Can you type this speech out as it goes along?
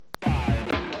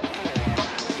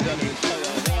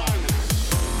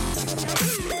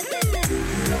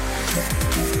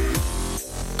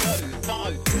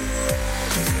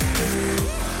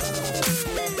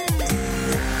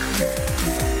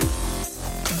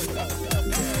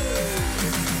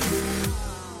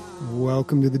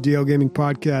Welcome to the DL Gaming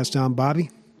Podcast. I'm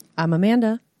Bobby. I'm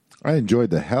Amanda. I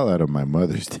enjoyed the hell out of my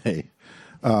Mother's Day.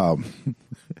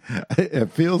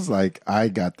 It feels like I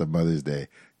got the Mother's Day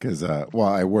because,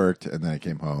 I worked and then I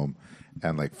came home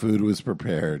and like food was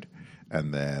prepared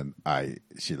and then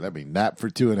she let me nap for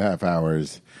 2.5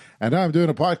 hours and now I'm doing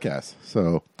a podcast.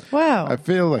 So Wow. I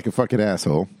feel like a fucking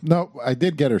asshole. No, I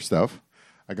did get her stuff.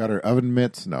 I got her oven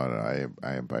mitts. No,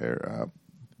 I am by her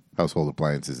household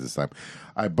appliances this time.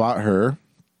 I bought her.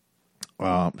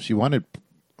 She wanted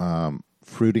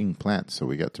fruiting plants, so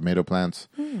we got tomato plants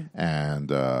and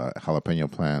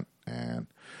jalapeno plant, and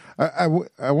I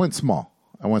went small.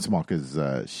 I went small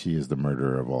because she is the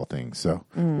murderer of all things. So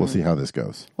we'll see how this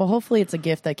goes. Well, hopefully it's a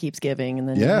gift that keeps giving, and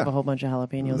then you have a whole bunch of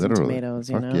jalapenos Literally. and tomatoes.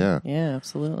 You Fuck know, yeah.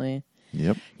 Absolutely.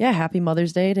 Yep. Yeah, happy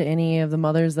Mother's Day to any of the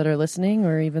mothers that are listening,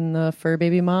 or even the fur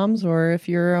baby moms, or if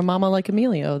you're a mama like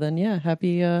Emilio, then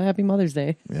happy Mother's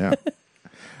Day. Yeah.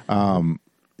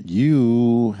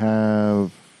 You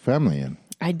have family in.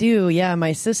 I do, yeah.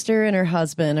 My sister and her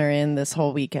husband are in this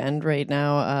whole weekend right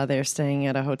now. They're staying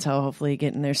at a hotel, hopefully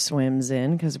getting their swims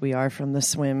in, because we are from the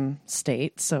swim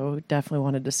state, so definitely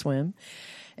wanted to swim.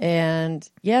 And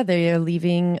yeah, they are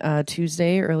leaving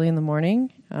Tuesday early in the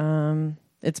morning.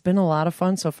 It's been a lot of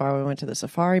fun so far. We went to the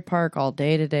safari park all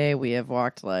day today. We have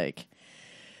walked like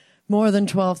more than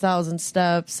 12,000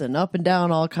 steps and up and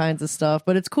down all kinds of stuff.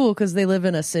 But it's cool because they live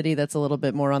in a city that's a little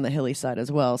bit more on the hilly side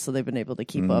as well. So they've been able to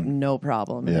keep up no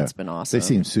problem. And it's been awesome. They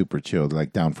seem super chilled,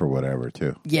 like down for whatever,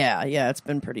 too. Yeah, it's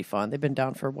been pretty fun. They've been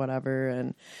down for whatever.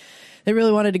 And they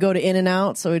really wanted to go to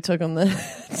In-N-Out, so we took them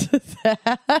to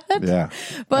that. Yeah.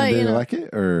 But, and they like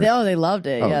it? Or? They loved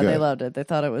it. Oh, yeah, good. they loved it. They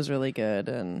thought it was really good.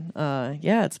 And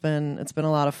it's been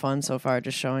a lot of fun so far,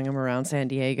 just showing them around San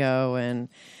Diego and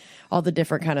all the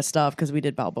different kind of stuff, because we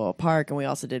did Balboa Park and we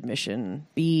also did Mission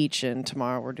Beach, and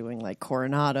tomorrow we're doing like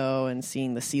Coronado and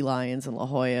seeing the sea lions in La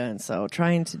Jolla. And so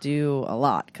trying to do a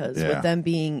lot, because with them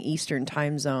being Eastern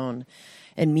time zone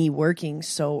and me working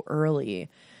so early,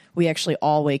 we actually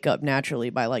all wake up naturally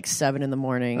by like 7 in the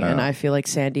morning. And I feel like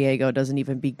San Diego doesn't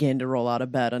even begin to roll out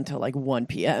of bed until like 1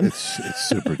 p.m. It's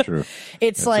super true.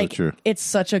 It's like, so true. It's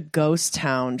such a ghost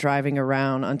town driving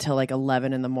around until like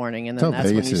 11 in the morning. And then that's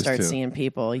Vegas when you start too. seeing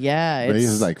people. Yeah. Vegas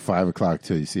is like 5 o'clock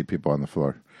till you see people on the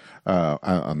floor,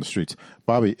 on the streets.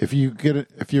 Bobby, if you're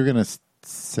gonna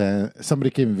somebody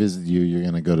came and visit you, you're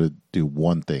gonna go to do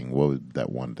one thing. What would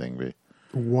that one thing be?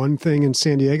 One thing in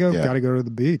San Diego, Yeah. got to go to the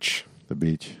beach. The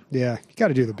beach. Yeah, you got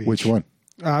to do the beach. Which one?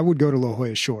 I would go to La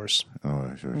Jolla Shores.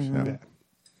 Oh, sure. Mm-hmm. Yeah.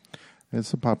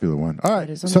 It's a popular one. All right.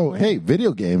 is on So, the list. hey,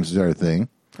 video games are a thing.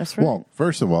 That's right. Well,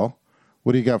 first of all,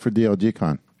 what do you got for DLG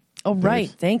Con? Oh, right.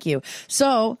 Thank you.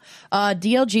 So,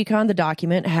 DLGCon, the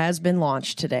document, has been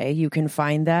launched today. You can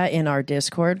find that in our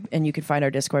Discord, and you can find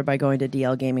our Discord by going to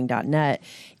dlgaming.net.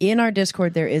 In our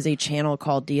Discord, there is a channel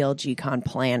called DLGCon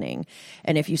Planning.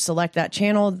 And if you select that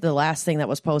channel, the last thing that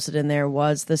was posted in there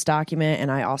was this document,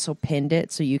 and I also pinned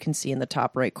it. So you can see in the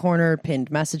top right corner, pinned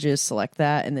messages, select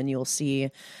that, and then you'll see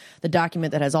the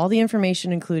document that has all the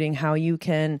information, including how you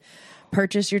can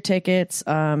purchase your tickets.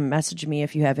 Message me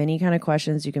if you have any kind of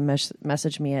questions. You can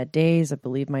message me at Days. I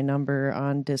believe my number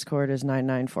on Discord is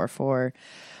 9944.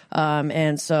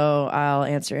 And so I'll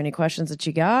answer any questions that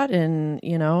you got. And, we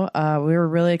were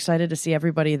really excited to see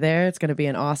everybody there. It's going to be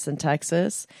in Austin,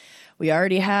 Texas. We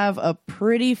already have a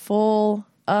pretty full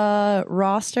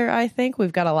roster, I think.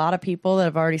 We've got a lot of people that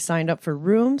have already signed up for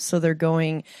rooms, so they're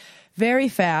going very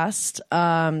fast.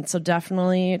 So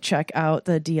definitely check out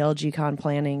the DLGCon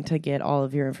Planning to get all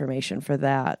of your information for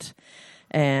that.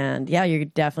 And yeah, you're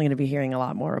definitely going to be hearing a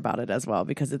lot more about it as well,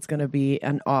 because it's going to be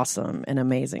an awesome and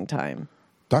amazing time.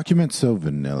 Document so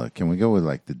vanilla. Can we go with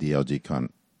like the DLG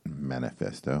Con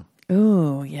manifesto?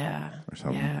 Ooh, yeah. Or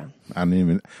something? Yeah.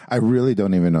 I really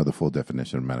don't even know the full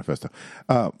definition of manifesto.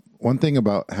 One thing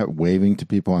about waving to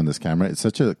people on this camera, it's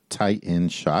such a tight-in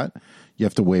shot. You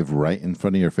have to wave right in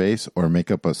front of your face or make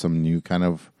up some new kind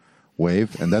of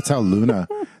wave. And that's how Luna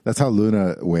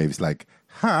waves, like,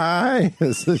 hi.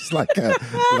 It's just like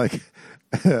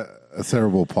a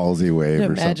cerebral palsy wave or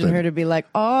something. Imagine her to be like,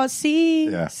 oh, see,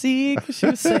 Yeah. see. 'Cause she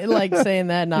was saying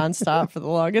that nonstop for the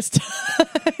longest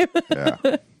time.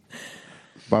 Yeah.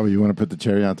 Bobby, you want to put the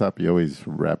cherry on top? You always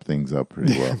wrap things up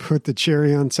pretty well. Put the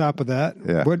cherry on top of that.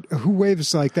 Yeah. Who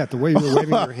waves like that? The way you're waving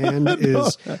your hand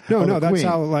is no. the That's queen.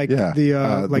 how like Yeah. the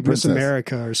The Miss princess.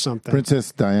 America or something.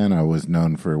 Princess Diana was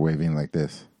known for waving like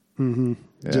this. Mm-hmm.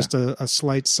 Yeah. Just a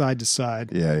slight side to side.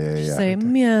 Yeah. Say,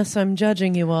 yes, I'm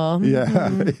judging you all. Yeah,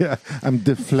 yeah. I'm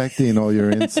deflecting all your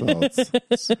insults.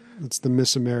 It's the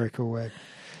Miss America way.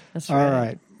 That's right. All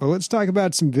right. Well, let's talk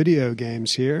about some video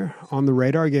games here on the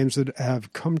radar, games that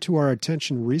have come to our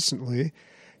attention recently.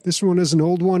 This one is an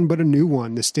old one, but a new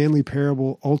one. The Stanley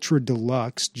Parable Ultra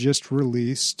Deluxe just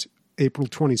released April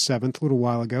 27th, a little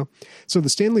while ago. So the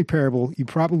Stanley Parable, you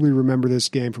probably remember this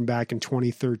game from back in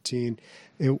 2013.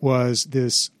 It was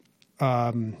this,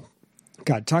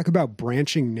 God, talk about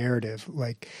branching narrative.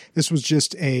 Like, this was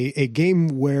just a game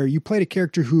where you played a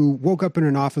character who woke up in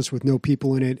an office with no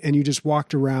people in it, and you just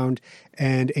walked around,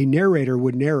 and a narrator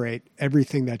would narrate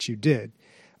everything that you did.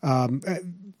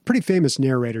 Pretty famous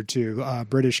narrator, too.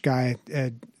 British guy.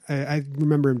 I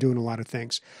remember him doing a lot of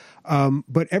things.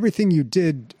 But everything you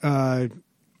did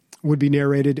would be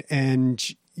narrated,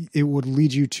 and it would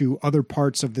lead you to other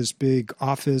parts of this big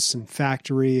office and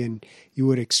factory, and you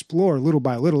would explore little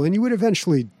by little, and you would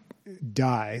eventually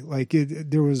die. Like,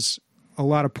 there was a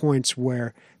lot of points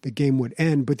where the game would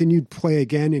end, but then you'd play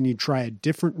again, and you'd try a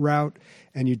different route,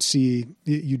 and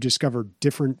you discover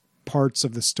different parts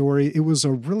of the story. It was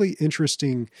a really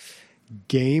interesting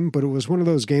game, but it was one of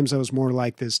those games that was more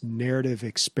like this narrative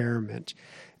experiment.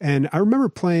 And I remember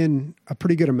playing a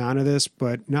pretty good amount of this,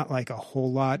 but not like a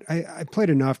whole lot. I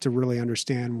played enough to really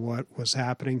understand what was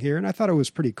happening here, and I thought it was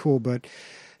pretty cool, but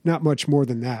not much more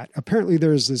than that. Apparently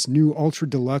there's this new Ultra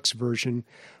Deluxe version,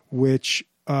 which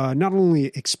not only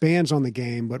expands on the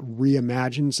game, but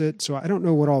reimagines it. So I don't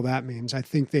know what all that means. I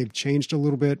think they've changed a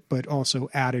little bit, but also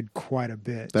added quite a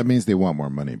bit. That means they want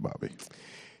more money, Bobby.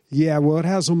 Yeah, well, it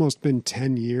has almost been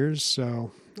 10 years,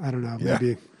 so I don't know.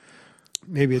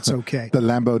 Maybe it's okay. The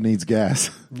Lambo needs gas.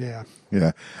 Yeah.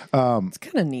 Yeah. It's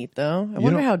kind of neat, though. I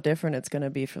wonder how different it's going to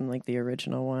be from like the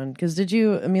original one. Because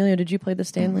Emilio, did you play the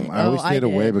Stanley? I always stayed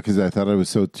away because I thought it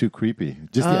was too creepy.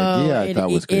 Just the idea I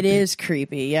thought was creepy. It is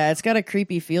creepy. Yeah, it's got a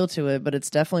creepy feel to it, but it's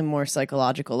definitely more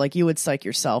psychological. Like, you would psych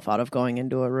yourself out of going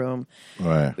into a room,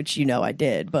 right? Which I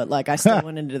did, but like I still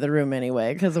went into the room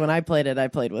anyway. Because when I played it, I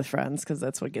played with friends because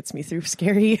that's what gets me through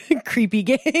scary, creepy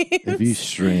games. If you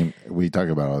stream, we talk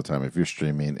about it all the time. If you're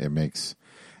streaming, it makes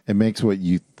what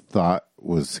you thought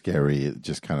was scary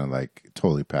just kind of like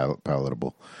totally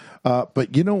palatable.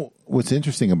 But you know what's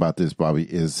interesting about this, Bobby,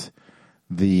 is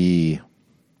there's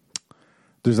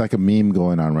like a meme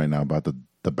going on right now about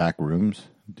the back rooms.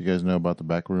 Do you guys know about the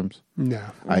back rooms? No.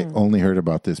 I only heard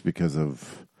about this because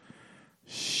of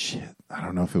I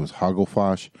don't know if it was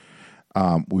Hoggleflash.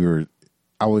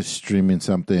 I was streaming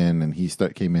something, and he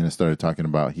came in and started talking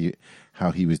about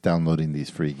how he was downloading these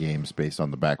free games based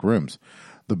on the back rooms.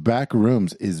 The back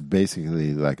rooms is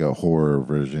basically like a horror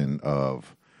version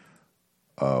of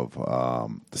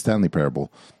the Stanley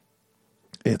Parable.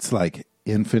 It's like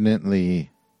infinitely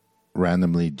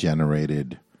randomly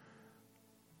generated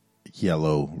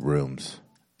yellow rooms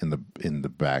in the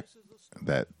back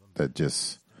that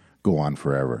just go on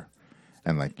forever,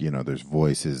 and like there's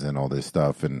voices and all this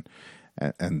stuff, and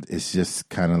it's just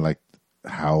kind of like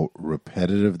how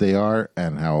repetitive they are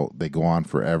and how they go on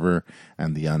forever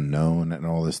and the unknown and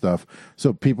all this stuff.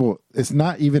 So it's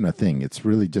not even a thing. It's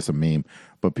really just a meme,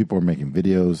 but people are making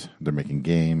videos, they're making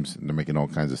games, and they're making all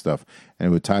kinds of stuff. And it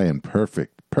would tie in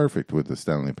perfect with the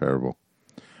Stanley Parable.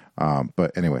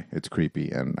 But anyway, it's creepy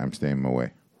and I'm staying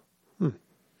away. All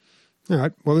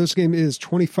right. Well, this game is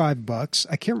 $25.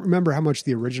 I can't remember how much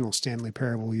the original Stanley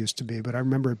Parable used to be, but I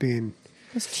remember it being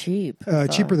it's cheap.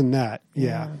 Cheaper than that.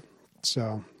 Yeah.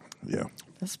 So yeah,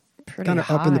 that's pretty kind of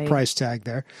up in the price tag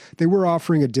there. They were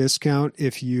offering a discount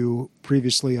if you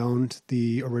previously owned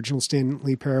the original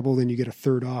Stanley Parable, then you get a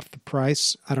third off the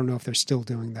price. I don't know if they're still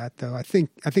doing that though. I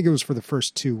think it was for the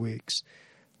first 2 weeks.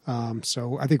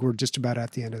 So I think we're just about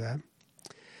at the end of that.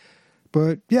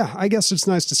 But yeah, I guess it's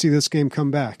nice to see this game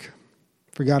come back.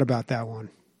 Forgot about that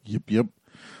one. Yep.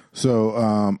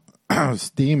 So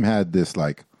Steam had this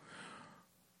like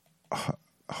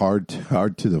hard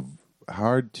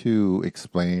to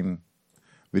explain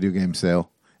video game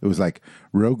sale. It was like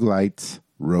roguelites,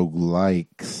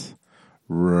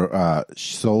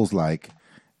 Souls-like,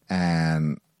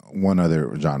 and one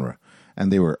other genre. And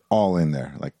they were all in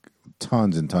there, like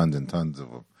tons and tons and tons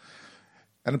of them.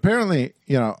 And apparently,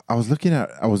 I was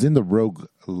in the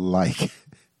roguelike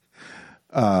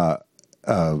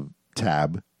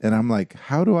tab, and I'm like,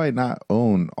 how do I not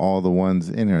own all the ones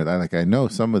in here? I know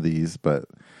some of these, but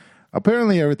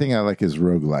apparently everything I like is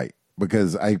roguelike,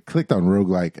 because I clicked on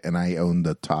roguelike and I own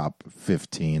the top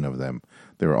 15 of them.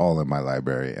 They were all in my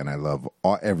library, and I love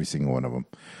every single one of them.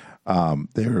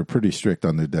 They were pretty strict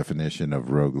on their definition of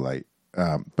roguelite.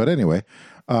 But anyway,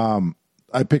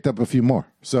 I picked up a few more.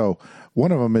 So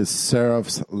one of them is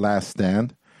Seraph's Last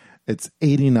Stand. It's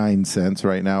 89 cents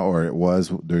right now, or it was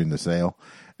during the sale.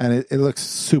 And it looks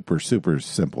super, super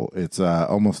simple. It's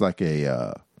almost like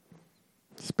a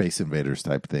Space Invaders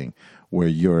type thing, where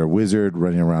you're a wizard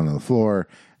running around on the floor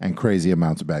and crazy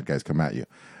amounts of bad guys come at you.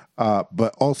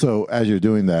 But also, as you're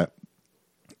doing that,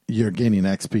 you're gaining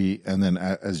XP, and then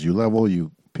as you level,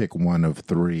 you pick one of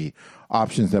 3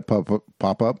 options that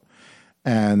pop up.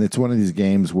 And it's one of these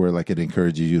games where like it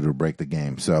encourages you to break the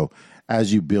game. So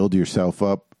as you build yourself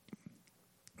up,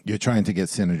 you're trying to get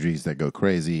synergies that go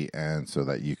crazy, and so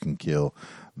that you can kill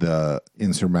the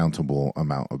insurmountable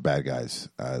amount of bad guys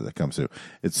that comes through.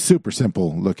 It's super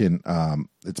simple looking.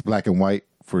 It's black and white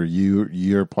for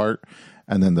your part,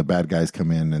 and then the bad guys come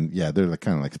in, and yeah, they're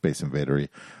kind of like Space Invader-y.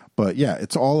 But yeah,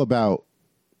 it's all about,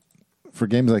 for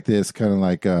games like this, kind of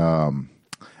like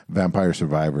Vampire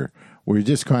Survivor, where you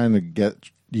just kind of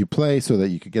you play so that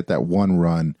you could get that one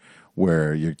run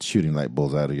where you're shooting light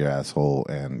bulbs out of your asshole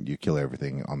and you kill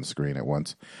everything on the screen at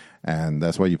once. And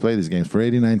that's why you play these games. For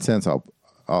 89 cents,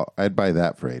 I'd buy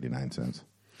that for 89 cents.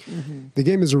 Mm-hmm. The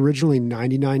game is originally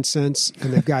 99 cents,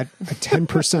 and they've got a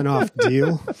 10% off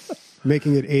deal,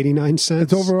 making it 89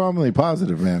 cents. It's overwhelmingly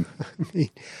positive, man. I mean,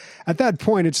 at that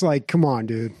point, it's like, come on,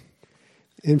 dude.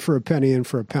 In for a penny, in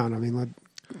for a pound. I mean,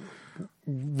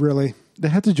 really? They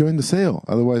had to join the sale.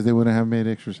 Otherwise, they wouldn't have made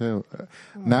extra sale.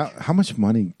 Now, how much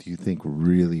money do you think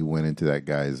really went into that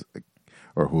guy's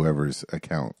or whoever's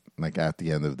account, like at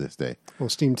the end of this day? Well,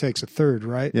 Steam takes a third,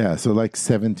 right? Yeah, so like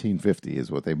 $17.50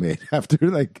 is what they made after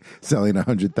like selling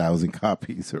 100,000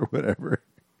 copies or whatever.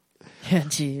 Yeah,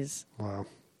 jeez. Wow.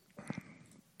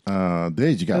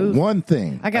 Dave, you got one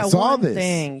thing. I got one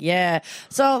thing. Yeah.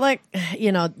 So, like,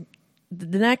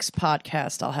 the next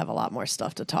podcast, I'll have a lot more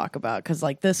stuff to talk about, because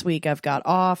like this week I've got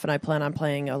off and I plan on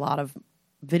playing a lot of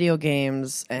video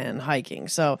games and hiking.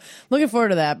 So looking forward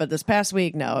to that. But this past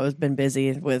week, no, I've been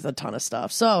busy with a ton of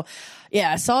stuff. So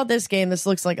yeah, I saw this game. This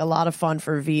looks like a lot of fun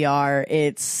for VR.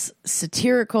 It's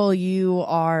satirical. You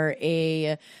are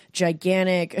a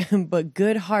gigantic but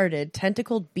good-hearted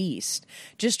tentacled beast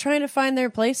just trying to find their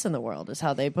place in the world, is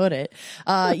how they put it.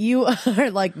 You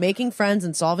are like making friends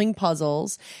and solving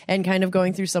puzzles and kind of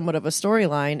going through somewhat of a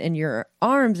storyline, and your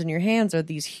arms and your hands are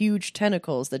these huge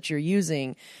tentacles that you're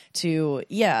using to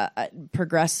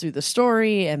progress through the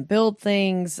story and build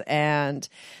things. And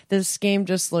this game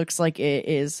just looks like it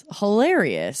is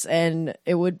hilarious, and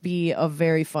it would be a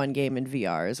very fun game in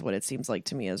VR is what it seems like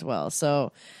to me as well.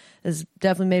 So it's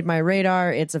definitely made my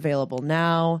radar. It's available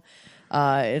now.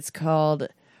 It's called,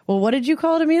 well, what did you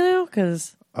call it, Emilio?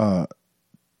 Because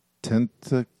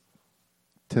tentacular.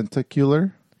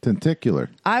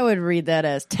 I would read that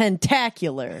as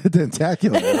tentacular.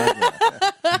 Tentacular.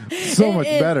 So much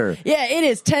better. Yeah, it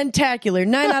is tentacular.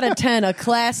 9 out of 10, a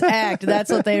class act. That's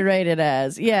what they rate it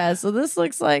as. Yeah, so this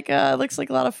looks like a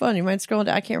lot of fun. You might scroll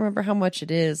down. I can't remember how much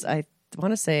it is. I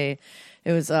want to say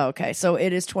it was, okay. So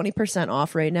it is 20%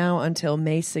 off right now until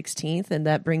May 16th, and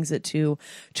that brings it to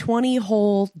 20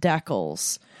 whole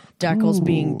decals. Decals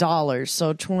being dollars,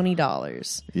 so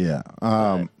 $20. Yeah.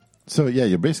 So yeah,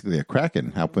 you're basically a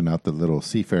kraken helping out the little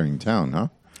seafaring town, huh?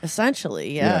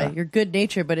 Essentially, yeah. You're good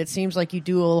natured, but it seems like you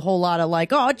do a whole lot of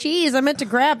like, oh, geez, I meant to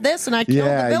grab this and I killed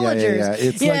the villagers. Yeah.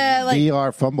 It's like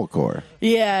VR Fumblecore.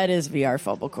 Yeah, it is VR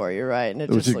Fumblecore. You're right, and it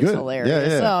Which just looks good.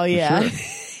 hilarious. Yeah, oh yeah. Sure.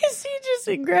 So you just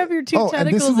grab your two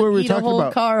tentacles and eat a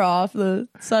whole car off the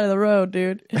side of the road,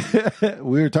 dude.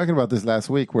 We were talking about this last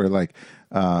week, where like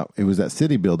it was that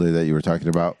city builder that you were talking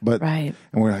about, but right.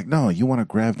 And we're like, no, you want to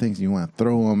grab things, you want to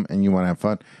throw them, and you want to have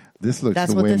fun. This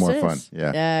looks way more fun.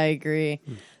 Yeah, I agree.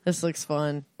 This looks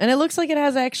fun, and it looks like it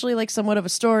has actually like somewhat of a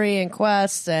story and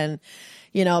quests, and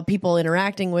people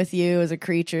interacting with you as a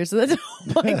creature. So that's,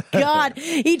 oh my god,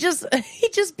 he just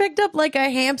picked up like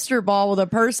a hamster ball with a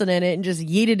person in it and just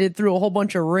yeeted it through a whole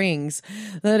bunch of rings.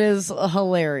 That is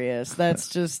hilarious. That's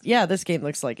just this game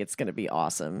looks like it's going to be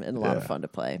awesome and a lot of fun to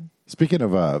play. Speaking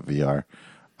of VR,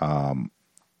 I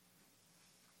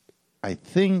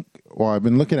think, I've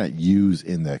been looking at used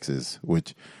indexes,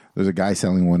 which there's a guy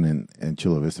selling one in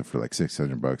Chula Vista for like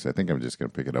 $600. I think I'm just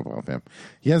going to pick it up off him.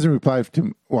 He hasn't replied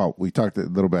to, we talked a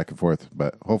little back and forth,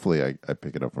 but hopefully I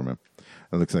pick it up from him.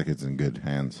 It looks like it's in good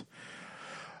hands.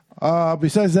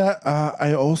 Besides that,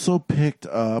 I also picked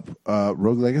up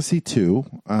Rogue Legacy 2.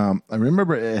 I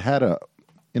remember it had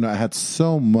I had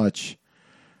so much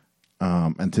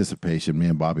anticipation, me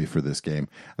and Bobby, for this game.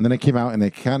 And then it came out and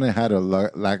it kind of had a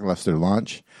lackluster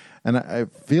launch. And I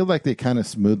feel like they kind of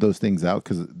smoothed those things out,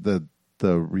 because the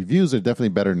reviews are definitely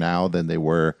better now than they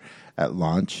were at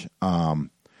launch.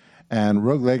 And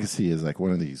Rogue Legacy is like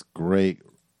one of these great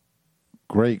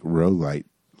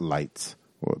roguelites,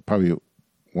 probably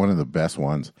one of the best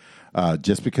ones,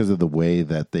 just because of the way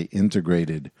that they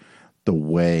integrated the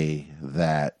way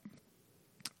that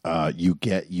you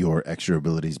get your extra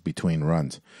abilities between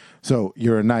runs. So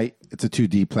you're a knight. It's a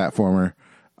 2D platformer.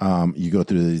 You go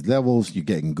through these levels. You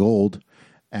get in gold,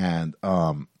 and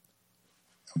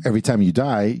every time you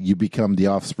die, you become the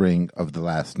offspring of the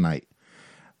last knight.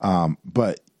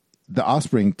 But the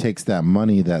offspring takes that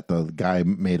money that the guy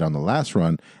made on the last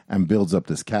run and builds up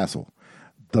this castle.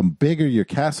 The bigger your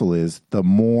castle is, the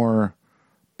more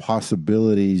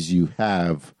possibilities you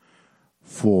have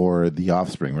for the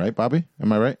offspring, right, Bobby?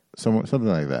 Am I right? Something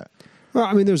like that. Well,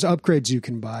 I mean, there's upgrades you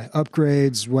can buy.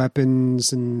 Upgrades,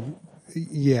 weapons, and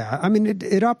yeah. I mean,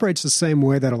 it operates the same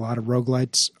way that a lot of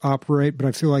roguelites operate, but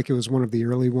I feel like it was one of the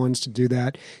early ones to do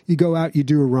that. You go out, you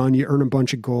do a run, you earn a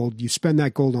bunch of gold, you spend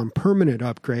that gold on permanent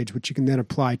upgrades, which you can then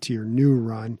apply to your new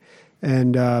run.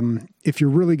 And if you're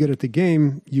really good at the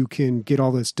game, you can get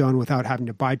all this done without having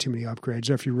to buy too many upgrades.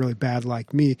 Or if you're really bad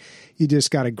like me, you just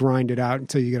got to grind it out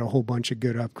until you get a whole bunch of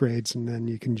good upgrades, and then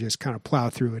you can just kind of plow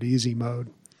through it easy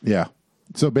mode. Yeah.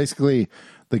 So basically,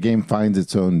 the game finds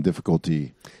its own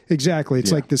difficulty. Exactly.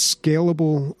 It's like the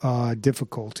scalable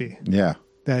difficulty. Yeah.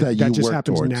 That just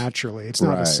happens towards. Naturally. It's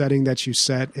not a setting that you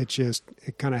set. It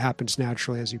kind of happens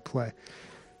naturally as you play.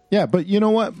 Yeah, but you know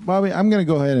what, Bobby? I'm going to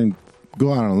go ahead and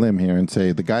go out on a limb here and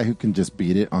say the guy who can just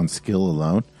beat it on skill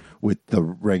alone with the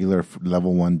regular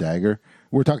level 1 dagger,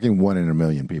 we're talking 1 in a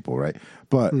million people, right?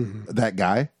 But that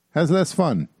guy has less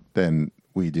fun than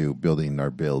we do building our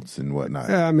builds and whatnot.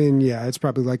 I mean, yeah, it's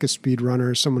probably like a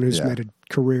speedrunner, someone who's made a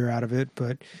career out of it.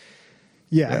 But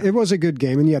yeah, it was a good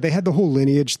game. And yeah, they had the whole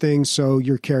lineage thing. So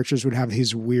your characters would have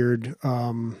these weird,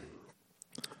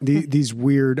 these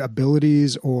weird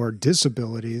abilities or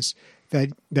disabilities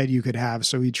that you could have.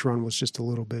 So each run was just a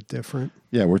little bit different.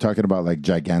 Yeah, we're talking about like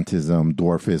gigantism,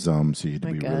 dwarfism, so you had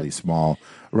to be really small.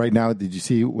 Right now, did you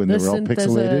see when they were all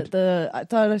pixelated? I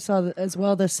thought I saw as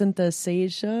well the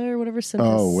Synthesasia or whatever,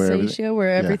 Synthesasia,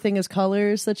 where everything is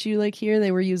colors that you like here.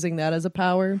 They were using that as a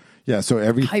power. Yeah, so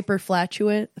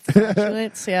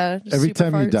hyperflatulence, yeah. Every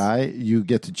time you die, you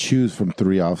get to choose from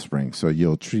 3 offspring. So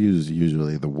you'll choose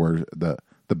usually the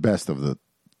best of the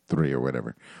 3 or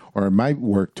whatever. Or it might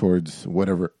work towards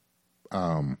whatever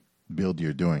build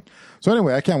you're doing. So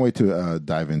anyway, I can't wait to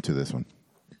dive into this one.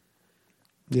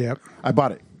 Yeah. I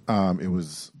bought it. It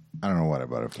was, I don't know what I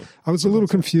bought it for. I was a little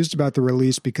confused about the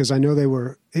release because I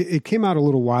know it came out a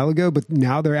little while ago, but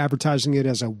now they're advertising it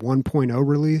as a 1.0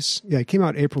 release. Yeah, it came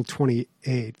out April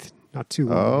 28th, not too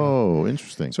long ago. Oh,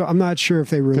 interesting. So I'm not sure if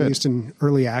they released in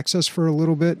early access for a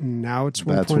little bit and now it's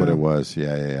 1.0. That's what it was.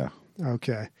 Yeah.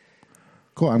 Okay.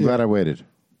 Cool. I'm glad I waited.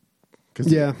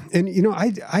 Yeah, and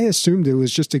I assumed it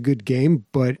was just a good game,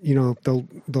 but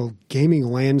the gaming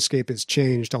landscape has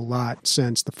changed a lot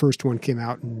since the first one came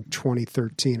out in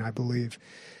 2013, I believe.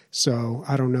 So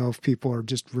I don't know if people are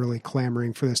just really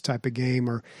clamoring for this type of game,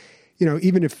 or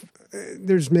even if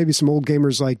there's maybe some old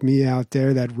gamers like me out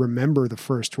there that remember the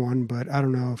first one, but I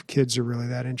don't know if kids are really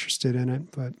that interested in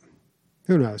it. But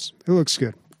who knows? It looks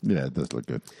good. Yeah, it does look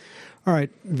good. All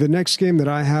right, the next game that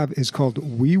I have is called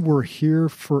We Were Here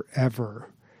Forever,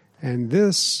 and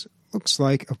this looks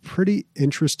like a pretty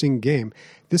interesting game.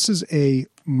 This is a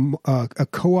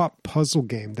co-op puzzle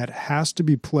game that has to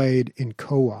be played in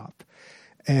co-op,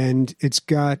 and it's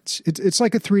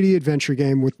like a 3D adventure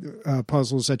game with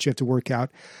puzzles that you have to work out,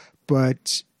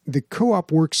 but the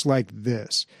co-op works like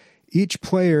this. Each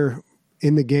player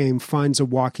in the game finds a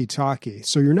walkie-talkie.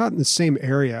 So you're not in the same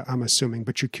area, I'm assuming,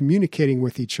 but you're communicating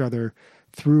with each other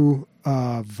through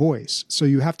voice. So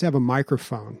you have to have a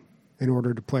microphone in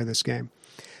order to play this game.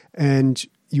 And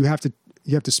you have to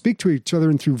speak to each other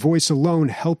and through voice alone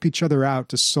help each other out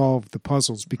to solve the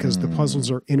puzzles because the puzzles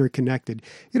are interconnected.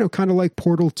 Kind of like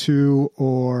Portal 2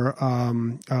 or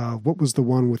what was the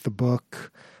one with the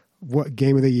book? What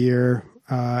Game of the Year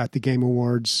at the Game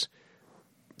Awards?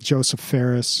 Joseph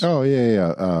Ferris. Oh,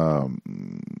 yeah.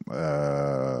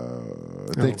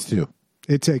 It Takes Two.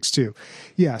 It Takes Two.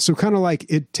 Yeah, so kind of like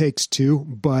It Takes Two,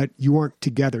 but you aren't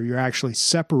together. You're actually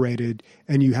separated,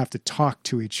 and you have to talk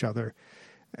to each other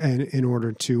and in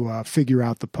order to figure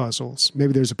out the puzzles.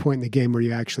 Maybe there's a point in the game where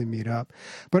you actually meet up.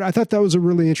 But I thought that was a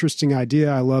really interesting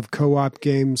idea. I love co-op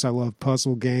games. I love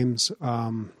puzzle games.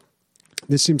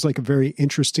 This seems like a very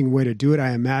interesting way to do it.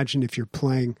 I imagine if you're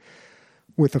playing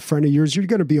with a friend of yours, you're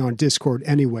going to be on Discord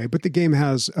anyway, but the game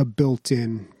has a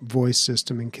built-in voice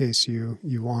system in case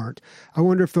you aren't. I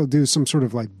wonder if they'll do some sort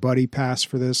of like buddy pass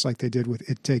for this like they did with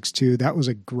It Takes Two. That was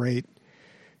a great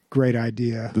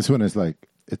idea. This one is like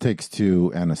It Takes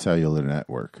Two and a cellular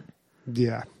network.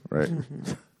 Yeah. Right.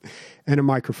 And a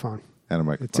microphone.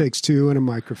 It Takes Two and a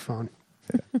microphone.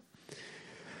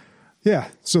 Yeah.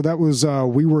 So that was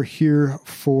We Were Here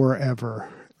Forever.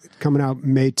 coming out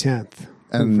May 10th.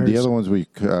 And Very the other ones we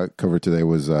covered today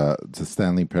was the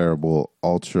Stanley Parable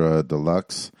Ultra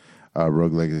Deluxe,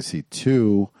 Rogue Legacy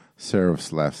 2,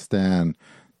 Seraph's Last Stand,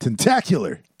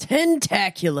 Tentacular.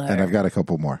 And I've got a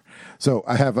couple more. So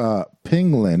I have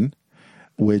Penguin,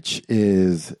 which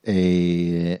is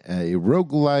a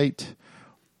roguelite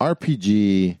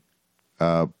RPG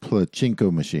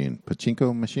pachinko machine.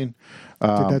 Pachinko machine?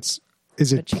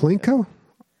 Is it Plinko?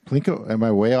 Plinko? Am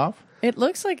I way off? It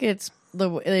looks like it's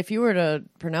if you were to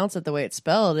pronounce it the way it's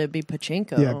spelled, it'd be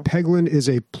pachinko. Yeah, Peglin is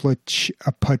a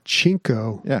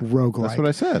pachinko roguelike. That's what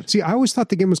I said. See, I always thought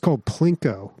the game was called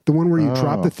Plinko, the one where you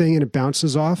drop the thing and it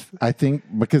bounces off. I think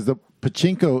because the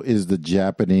pachinko is the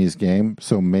Japanese game,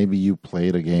 so maybe you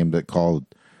played a game that called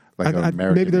like an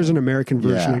American. Maybe there's an American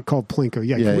version called Plinko.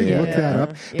 Yeah, can we look that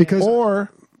up? Because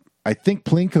I think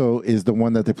Plinko is the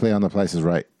one that they play on The Price is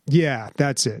Right. Yeah,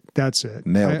 that's it.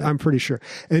 Nailed it. I'm pretty sure.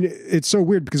 And it's so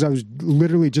weird because I was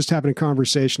literally just having a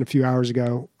conversation a few hours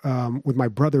ago with my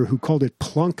brother who called it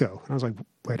Plunko. And I was like,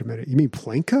 wait a minute, you mean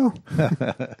Plinko?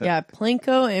 Yeah,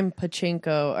 Plinko and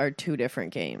pachinko are two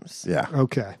different games. Yeah.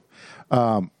 Okay.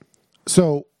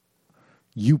 So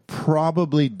you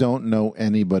probably don't know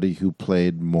anybody who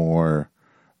played more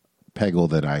Peggle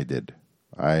than I did.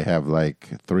 I have like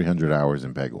 300 hours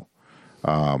in Peggle.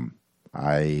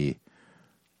 I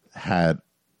had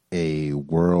a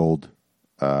world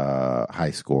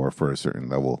high score for a certain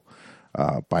level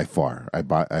by far. I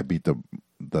beat the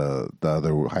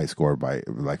other high score by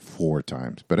like 4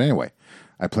 times. But anyway,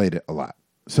 I played it a lot.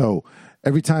 So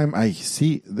every time I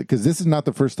see, because this is not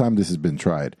the first time this has been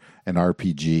tried, an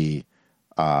RPG,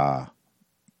 pachinko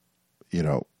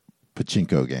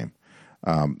game.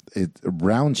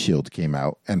 Round Shield came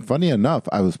out, and funny enough,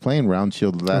 I was playing Round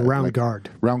Shield Round Guard.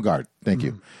 Thank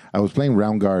you. I was playing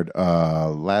Round Guard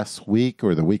last week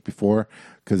or the week before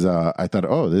because I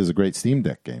thought, this is a great Steam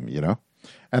Deck game,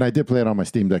 and I did play it on my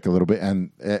Steam Deck a little bit,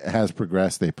 and it has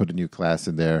progressed. They put a new class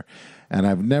in there, and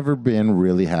I've never been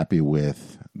really happy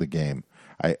with the game.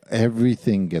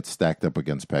 Everything gets stacked up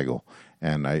against Peggle,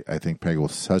 and I think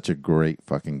Peggle is such a great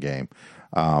fucking game.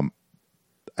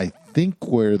 I think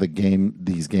where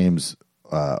these games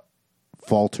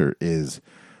falter is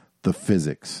the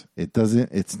physics.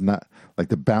 It's not like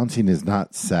the bouncing is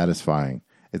not satisfying.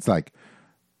 It's like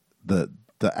the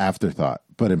afterthought.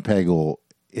 But in Peggle,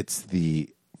 it's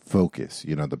the focus.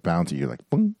 The bouncing. You're like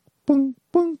boom, boom,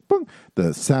 boom, boom.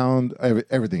 The sound,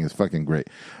 everything is fucking great.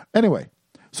 Anyway,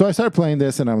 so I started playing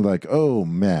this, and I'm like, oh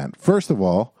man. First of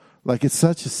all, like it's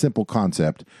such a simple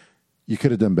concept. You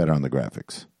could have done better on the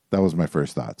graphics. That was my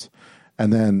first thoughts.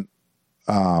 And then,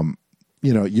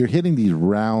 you're hitting these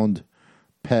round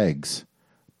pegs,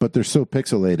 but they're so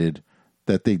pixelated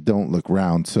that they don't look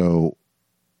round. So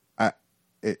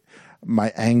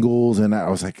my angles, and I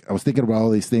was thinking about all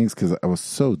these things because I was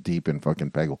so deep in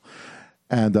fucking Peggle.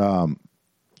 And I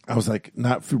was like,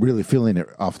 not really feeling it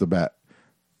off the bat.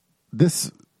 This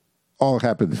all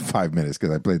happened in 5 minutes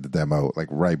because I played the demo like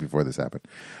right before this happened.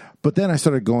 But then I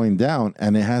started going down,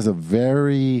 and it has a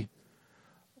very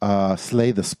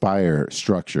Slay the Spire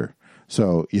structure.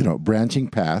 So, branching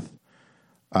path.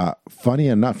 Funny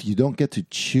enough, you don't get to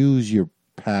choose your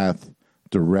path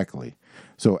directly.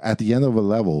 So at the end of a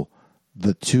level,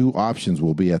 the 2 options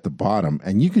will be at the bottom,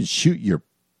 and you can shoot your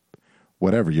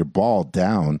ball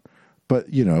down.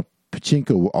 But,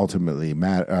 pachinko will ultimately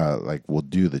will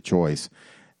do the choice,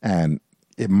 and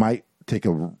it might take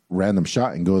a random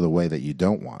shot and go the way that you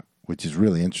don't want, which is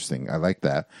really interesting. I like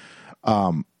that.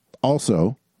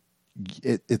 Also,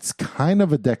 it's kind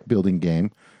of a deck building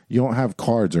game. You don't have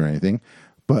cards or anything,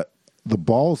 but the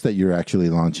balls that you're actually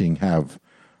launching have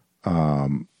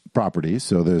properties.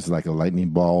 So there's like a lightning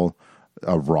ball,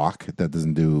 a rock that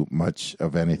doesn't do much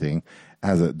of anything.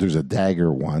 There's a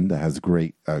dagger one that has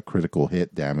great critical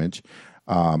hit damage.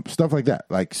 Stuff like that.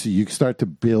 Like, so you start to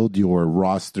build your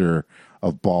roster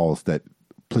of balls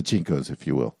pachinkos, if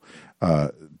you will,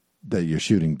 that you're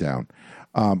shooting down.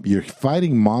 You're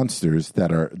fighting monsters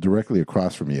that are directly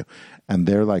across from you, and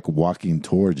they're like walking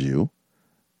towards you.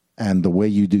 And the way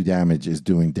you do damage is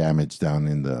doing damage down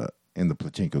in the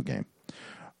pachinko game.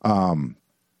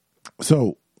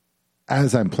 So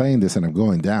as I'm playing this and I'm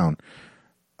going down,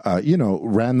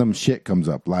 random shit comes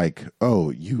up like, oh,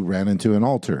 you ran into an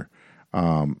altar.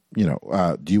 Do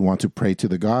you want to pray to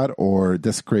the god or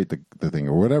desecrate the thing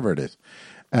or whatever it is?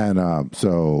 And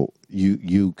so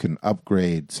you can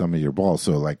upgrade some of your balls.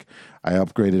 So like I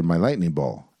upgraded my lightning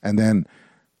ball, and then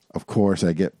of course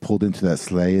I get pulled into that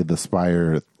Slay the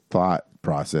Spire thought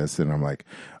process, and I'm like,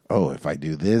 oh, if I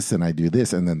do this and I do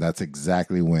this, and then that's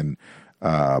exactly when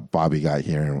Bobby got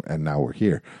here, and now we're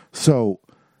here. So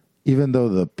even though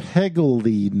the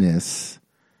peggliness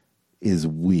is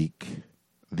weak,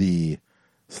 the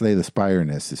Slay the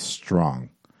Spire-ness is strong.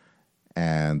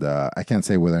 And I can't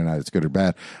say whether or not it's good or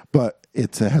bad, but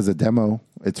it has a demo.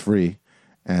 It's free,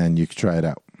 and you can try it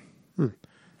out.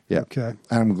 Yeah. Okay.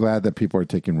 I'm glad that people are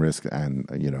taking risks and,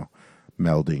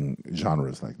 melding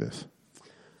genres like this.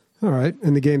 All right.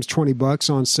 And the game's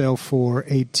 $20 on sale for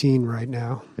 $18 right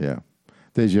now. Yeah.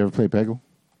 Did you ever play Peggle?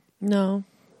 No.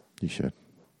 You should.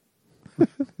 I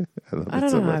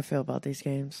don't know how I feel about these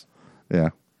games. Yeah.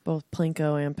 Both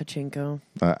Plinko and Pachinko.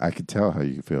 I could tell how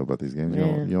you feel about these games.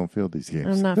 Yeah. You don't feel these games.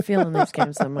 I'm not feeling these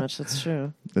games that much. That's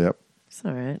true. Yep. It's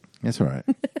all right. It's all right.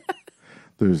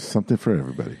 There's something for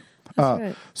everybody.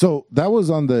 Right. So that was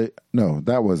on the... No,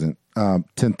 that wasn't.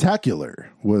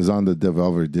 Tentacular was on the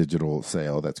Devolver Digital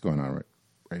sale that's going on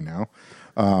right now.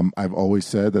 I've always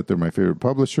said that they're my favorite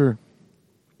publisher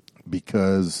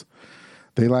because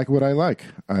they like what I like.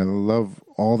 I love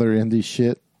all their indie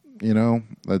shit,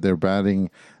 that they're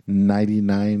batting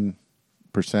 99%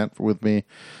 with me.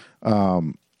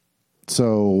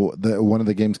 So one of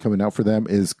the games coming out for them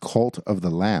is Cult of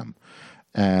the Lamb.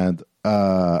 And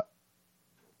I'm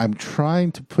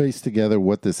trying to place together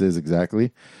what this is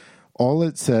exactly. All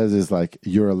it says is like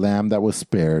you're a lamb that was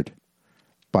spared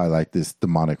by like this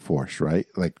demonic force, right?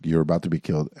 Like you're about to be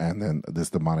killed, and then this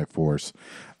demonic force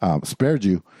spared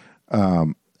you,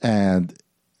 and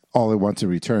all it wants in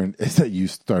return is that you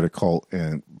start a cult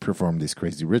and perform these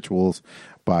crazy rituals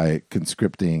by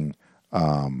conscripting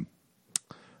a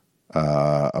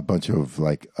bunch of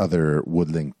like other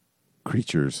woodland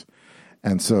creatures.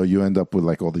 And so you end up with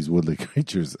like all these woodland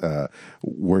creatures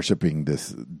worshiping this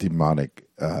demonic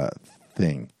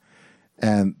thing.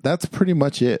 And that's pretty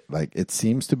much it. Like it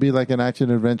seems to be like an action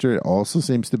adventure. It also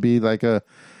seems to be like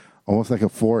almost like a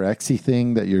 4X-y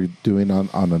thing that you're doing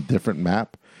on a different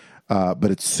map.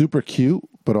 But it's super cute,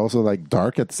 but also like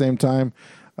dark at the same time.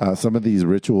 Some of these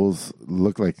rituals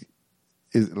look like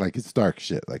it's dark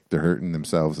shit. Like they're hurting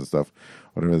themselves and stuff.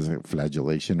 Whatever it's like,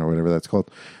 flagellation or whatever that's called.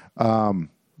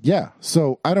 Yeah,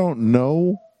 so I don't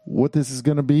know what this is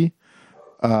going to be,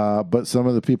 but some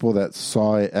of the people that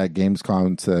saw it at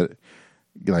Gamescom said,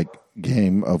 like,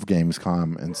 game of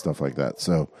Gamescom and stuff like that.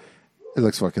 So it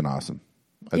looks fucking awesome.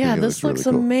 I think this looks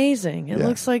really cool. amazing. It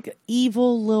looks like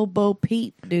evil Lil Bo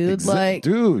Peep, dude.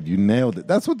 Dude, you nailed it.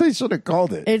 That's what they should have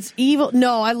called it. It's evil.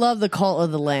 No, I love the Cult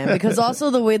of the Lamb because also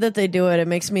the way that they do it, it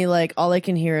makes me like all I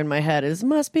can hear in my head is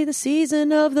 "must be the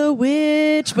season of the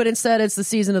witch," but instead it's the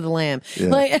season of the lamb. Yeah.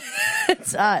 Like,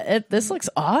 this looks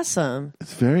awesome.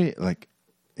 It's very like,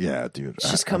 yeah, dude. It's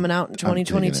just coming out in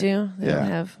 2022. They Yeah. don't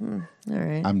have. All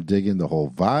right. I'm digging the whole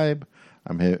vibe.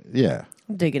 Yeah.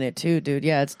 I'm digging it too, dude.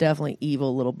 Yeah, it's definitely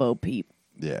evil Little Bo Peep.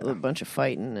 Yeah. A bunch of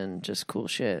fighting and just cool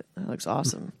shit. That looks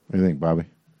awesome. What do you think, Bobby?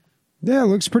 Yeah, it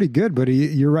looks pretty good, but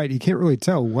you're right. You can't really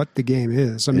tell what the game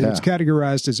is. I mean, Yeah. it's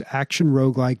categorized as action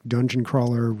roguelike, dungeon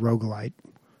crawler, roguelite.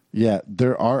 Yeah,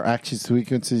 there are action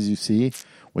sequences you see,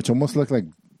 which almost look like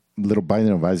little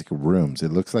Binding of Isaac rooms.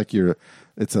 It looks like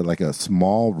it's like a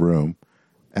small room,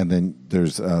 and then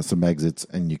there's some exits,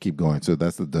 and you keep going. So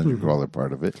that's the dungeon crawler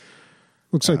part of it.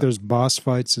 Looks like there's boss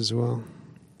fights as well.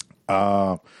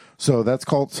 So that's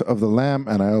Cult of the Lamb,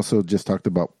 and I also just talked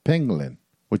about Penguin,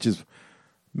 which is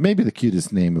maybe the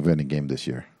cutest name of any game this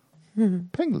year.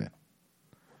 Penguin.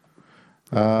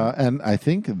 And I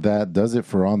think that does it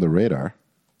for On the Radar.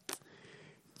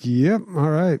 Yep. All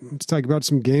right. Let's talk about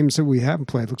some games that we haven't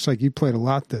played. Looks like you played a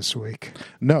lot this week.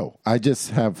 No, I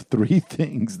just have 3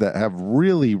 things that have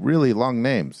really, really long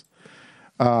names.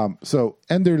 So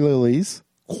Ender Lilies,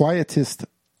 Quietest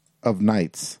of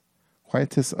Nights.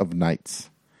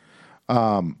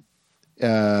 John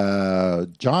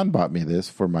bought me this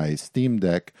for my Steam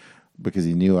Deck because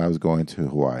he knew I was going to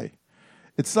Hawaii.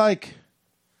 It's like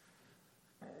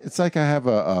I have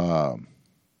I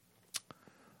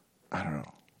don't know,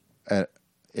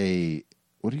 a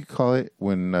what do you call it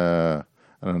when an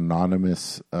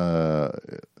anonymous when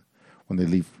they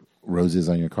leave roses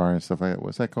on your car and stuff like that?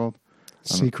 What's that called?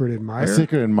 Secret admirer. A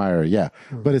secret admirer, yeah.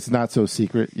 But it's not so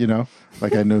secret,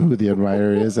 Like I know who the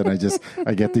admirer is, and I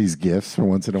get these gifts for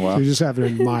once in a while. You just have an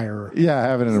admirer. Yeah, I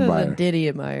have an This is admirer. a Diddy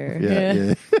admirer.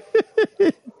 Yeah.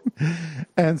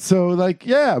 And so, like,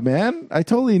 yeah, man, I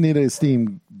totally need a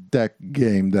Steam Deck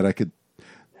game that I could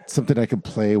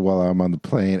play while I'm on the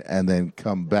plane, and then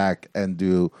come back and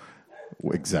do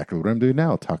exactly what I'm doing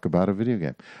now, talk about a video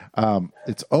game.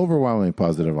 It's overwhelmingly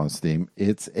positive on Steam.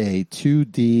 It's a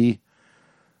 2D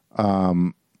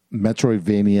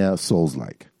Metroidvania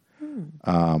Souls-like.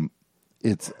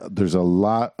 There's a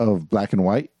lot of black and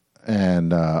white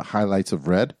and highlights of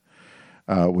red,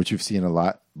 which you've seen a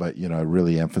lot but it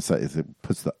really emphasizes, it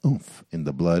puts the oomph in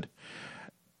the blood.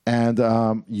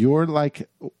 And you're like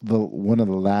one of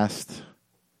the last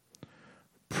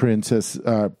priestess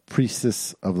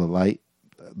of the light.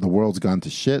 The world's gone to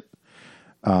shit.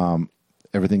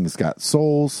 Everything's got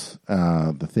souls.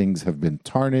 The things have been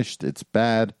tarnished. It's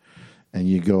bad. And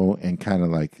you go and kind of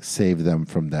like save them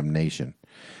from damnation.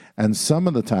 And some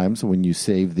of the times when you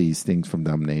save these things from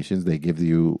damnations, they give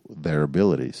you their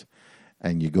abilities.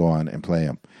 And you go on and play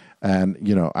them. And,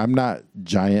 I'm not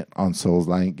giant on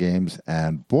Souls-like games.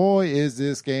 And boy, is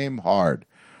this game hard.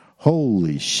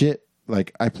 Holy shit.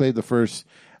 Like, I played the first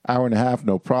hour and a half,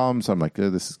 no problems. I'm like,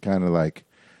 this is kind of like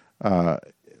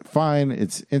fine.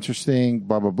 It's interesting,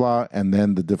 blah, blah, blah. And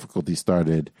then the difficulty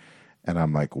started. And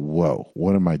I'm like, whoa,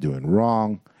 what am I doing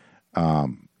wrong?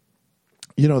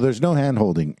 There's no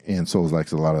hand-holding in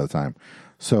Souls-likes a lot of the time.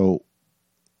 So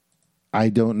I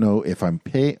don't know if I'm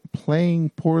playing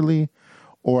poorly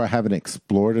or I haven't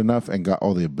explored enough and got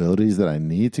all the abilities that I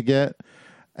need to get.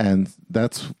 And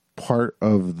that's part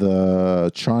of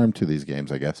the charm to these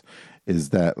games, I guess, is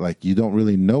that like you don't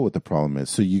really know what the problem is.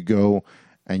 So you go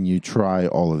and you try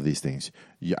all of these things.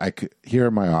 Here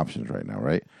are my options right now,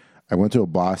 right? I went to a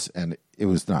boss and it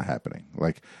was not happening.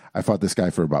 Like, I fought this guy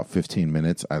for about 15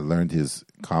 minutes. I learned his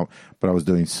comp, but I was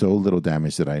doing so little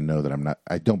damage that I know that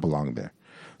I don't belong there.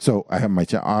 So I have my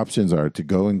options are to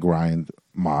go and grind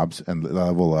mobs and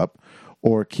level up,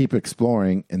 or keep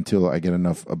exploring until I get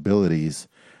enough abilities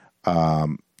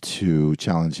to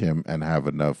challenge him and have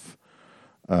enough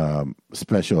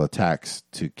special attacks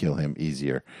to kill him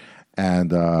easier. And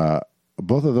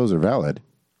both of those are valid.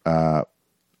 But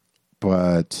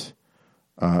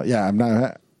I'm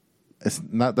not. It's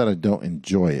not that I don't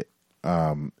enjoy it.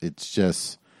 It's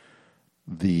just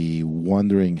the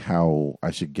wondering how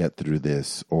I should get through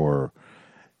this, or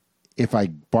if I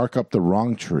bark up the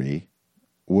wrong tree,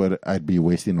 would I'd be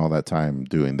wasting all that time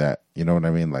doing that? You know what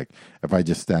I mean? Like, if I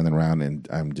just stand around and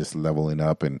I'm just leveling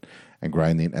up and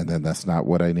grinding, and then that's not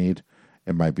what I need,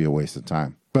 it might be a waste of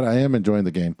time. But I am enjoying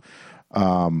the game.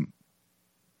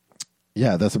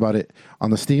 That's about it. On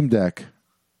the Steam Deck,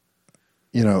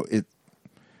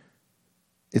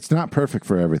 it's not perfect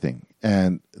for everything.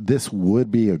 And this would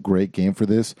be a great game for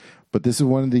this, but this is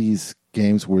one of these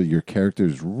games where your character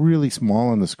is really small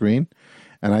on the screen,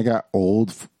 and I got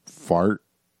old fart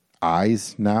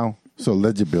eyes now, so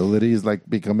legibility is like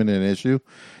becoming an issue.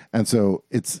 And so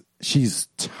she's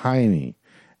tiny,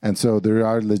 and so there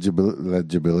are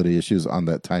legibility issues on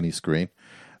that tiny screen.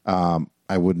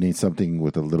 I would need something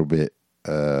with a little bit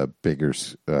bigger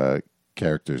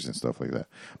characters and stuff like that,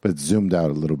 but it's zoomed out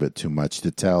a little bit too much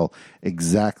to tell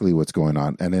exactly what's going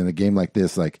on. And in a game like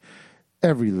this, like,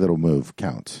 every little move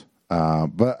counts.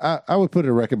 But I would put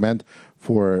a recommend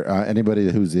for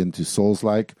anybody who's into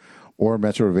Souls-like or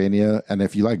Metroidvania, and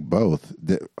if you like both,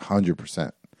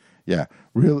 100%. Yeah,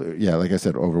 really. Yeah, like I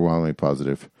said, overwhelmingly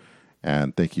positive.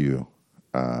 And thank you,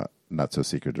 Not So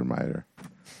Secret Reminder.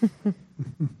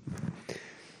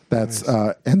 That's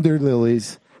nice. Ender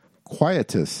Lilies,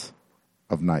 Quietus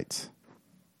of Nights.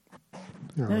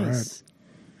 All nice.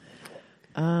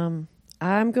 Right.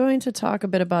 I'm going to talk a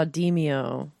bit about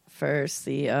Demeo first,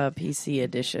 the PC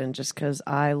edition, just because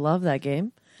I love that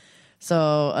game.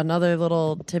 So another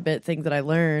little tidbit thing that I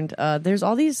learned, there's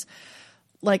all these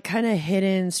like kind of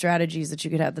hidden strategies that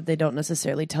you could have that they don't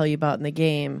necessarily tell you about in the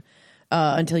game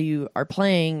until you are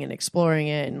playing and exploring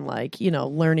it and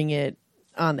learning it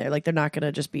on there. Like, they're not going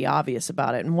to just be obvious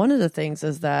about it. And one of the things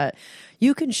is that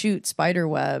you can shoot spider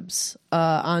webs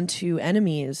onto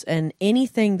enemies, and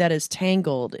anything that is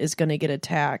tangled is going to get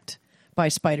attacked by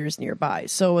spiders nearby.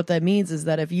 So what that means is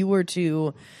that if you were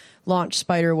to launch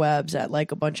spider webs at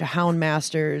like a bunch of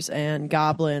houndmasters and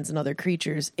goblins and other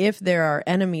creatures, if there are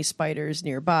enemy spiders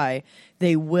nearby,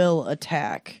 they will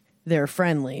attack their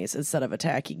friendlies instead of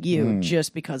attacking you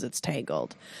just because it's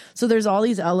tangled. So there's all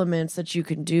these elements that you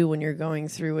can do when you're going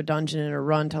through a dungeon and a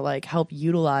run to like help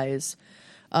utilize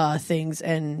things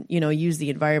and, use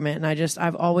the environment. And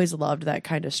I've always loved that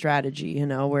kind of strategy,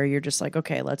 where you're just like,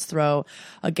 okay, let's throw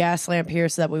a gas lamp here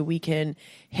so that way we can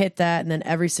hit that. And then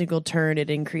every single turn it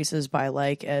increases by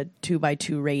like a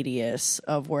 2x2 radius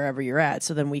of wherever you're at.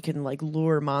 So then we can like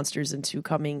lure monsters into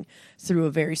coming through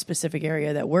a very specific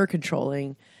area that we're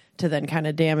controlling to then kind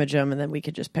of damage them, and then we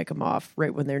could just pick them off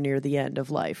right when they're near the end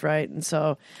of life, right? And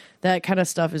so that kind of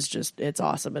stuff is just, it's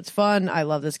awesome. It's fun. I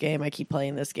love this game. I keep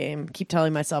playing this game. Keep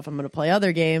telling myself I'm going to play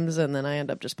other games, and then I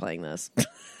end up just playing this.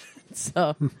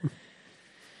 So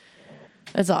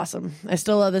That's awesome. I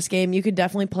still love this game. You could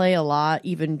definitely play a lot,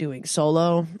 even doing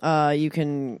solo. You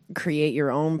can create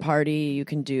your own party. You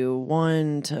can do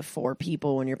 1 to 4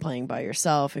 people when you're playing by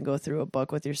yourself and go through a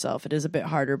book with yourself. It is a bit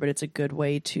harder, but it's a good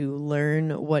way to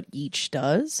learn what each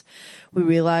does. We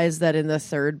realized that in the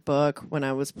 3rd book, when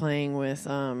I was playing with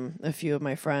a few of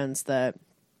my friends, that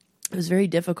it was very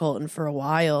difficult, and for a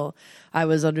while I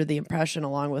was under the impression,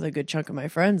 along with a good chunk of my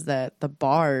friends, that the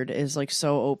bard is like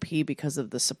so OP because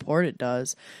of the support it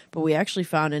does. But we actually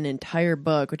found an entire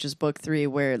book, which is book 3,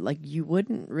 where like you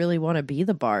wouldn't really want to be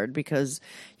the bard because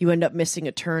you end up missing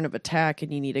a turn of attack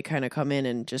and you need to kind of come in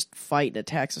and just fight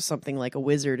attacks with something like a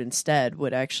wizard instead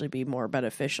would actually be more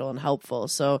beneficial and helpful.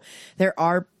 So there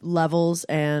are levels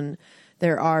and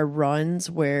there are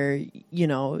runs where, you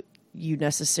know, you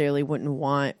necessarily wouldn't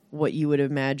want what you would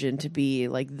imagine to be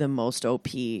like the most OP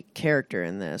character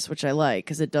in this, which I like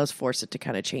because it does force it to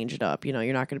kind of change it up. You know,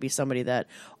 you're not going to be somebody that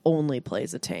only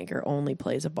plays a tank or only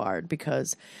plays a bard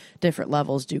because different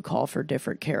levels do call for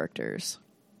different characters,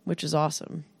 which is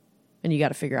awesome. And you got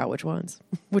to figure out which ones,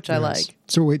 which I like.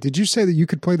 So wait, did you say that you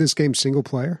could play this game single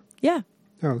player? Yeah.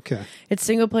 Oh, okay. It's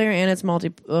single player and it's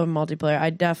multiplayer. I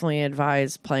definitely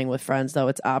advise playing with friends, though.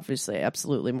 It's obviously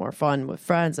absolutely more fun with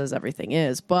friends, as everything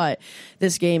is. But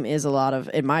this game is a lot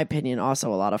of, in my opinion,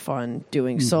 also a lot of fun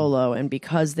doing solo. And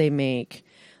because they make,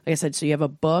 like I said, so you have a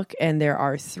book and there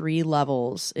are 3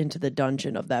 levels into the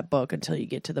dungeon of that book until you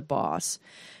get to the boss.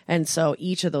 And so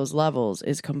each of those levels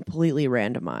is completely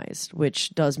randomized,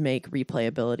 which does make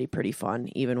replayability pretty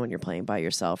fun, even when you're playing by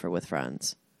yourself or with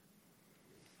friends.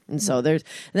 And so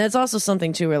that's also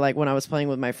something too, where like when I was playing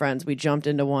with my friends, we jumped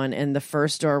into one and the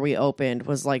first door we opened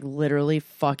was like literally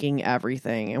fucking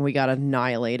everything. And we got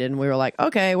annihilated and we were like,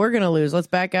 okay, we're going to lose. Let's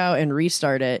back out and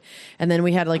restart it. And then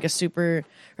we had like a super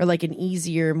or like an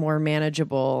easier, more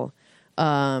manageable,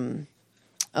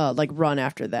 like run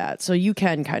after that. So you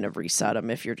can kind of reset them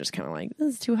if you're just kind of like,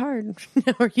 this is too hard.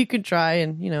 Or you could try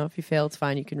and, you know, if you fail, it's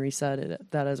fine. You can reset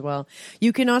that as well.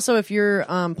 You can also, if you're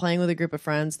playing with a group of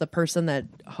friends, the person that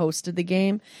hosted the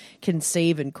game can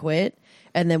save and quit.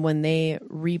 And then when they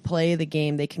replay the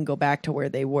game, they can go back to where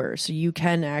they were. So you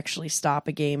can actually stop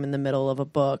a game in the middle of a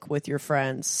book with your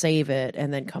friends, save it,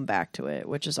 and then come back to it,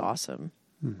 which is awesome.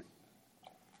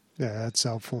 Yeah, that's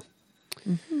helpful.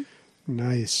 Mm-hmm.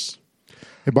 Nice.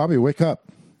 Hey, Bobby, wake up.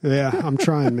 Yeah, I'm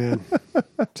trying, man.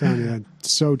 I'm telling you, I'm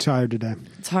so tired today.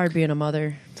 It's hard being a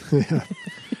mother.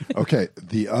 Okay,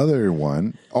 the other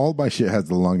one, all my shit has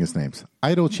the longest names.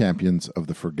 Idle Champions of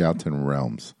the Forgotten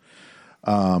Realms.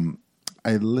 I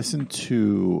listened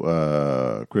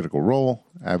to Critical Role.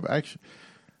 I've actually,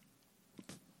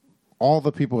 all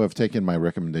the people who have taken my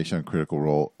recommendation on Critical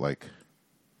Role, like,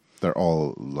 they're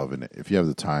all loving it. If you have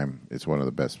the time, it's one of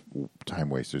the best time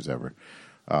wasters ever.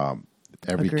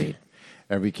 Agreed.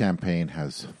 Every campaign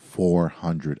has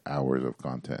 400 hours of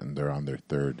content, and they're on their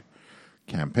 3rd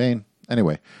campaign.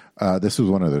 Anyway, this was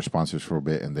one of their sponsors for a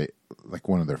bit, and they like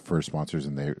one of their first sponsors,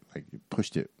 and they like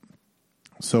pushed it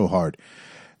so hard.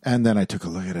 And then I took a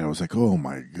look at it. I was like, oh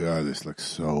my god, this looks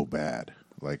so bad.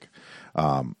 Like,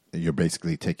 you're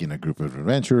basically taking a group of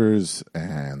adventurers,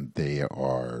 and they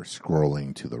are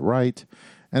scrolling to the right,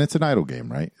 and it's an idle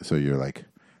game, right? So you're like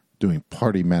doing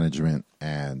party management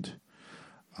and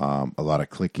a lot of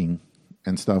clicking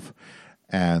and stuff,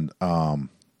 and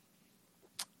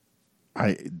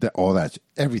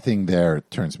everything there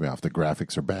turns me off. The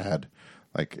graphics are bad,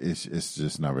 like it's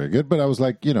just not very good. But I was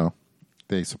like, you know,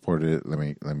 they supported it. Let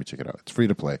me check it out. It's free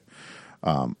to play.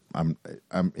 I'm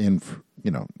in. You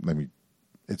know,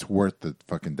 it's worth the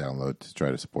fucking download to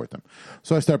try to support them.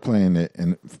 So I start playing it,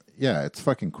 and yeah, it's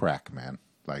fucking crack, man.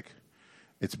 Like,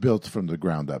 it's built from the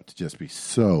ground up to just be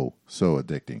so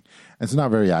addicting. And it's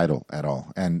not very idle at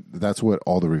all. And that's what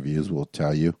all the reviews will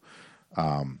tell you.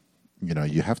 You know,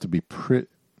 you have to be you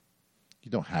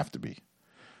don't have to be.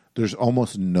 There's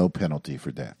almost no penalty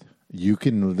for death. You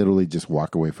can literally just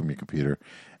walk away from your computer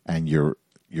and your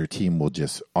team will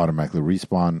just automatically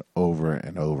respawn over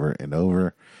and over and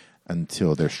over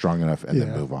until they're strong enough and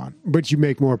then move on. But you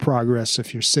make more progress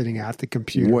if you're sitting at the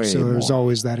computer. Way so there's more.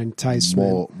 Always that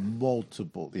enticement.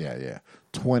 Multiple,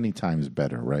 20 times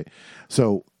better, right?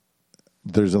 So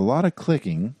there's a lot of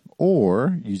clicking,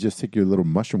 or you just take your little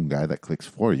mushroom guy that clicks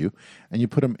for you, and you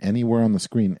put him anywhere on the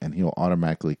screen, and he'll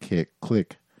automatically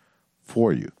click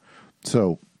for you.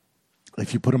 So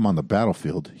if you put him on the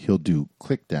battlefield, he'll do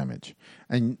click damage.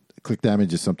 And click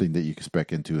damage is something that you can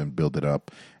spec into and build it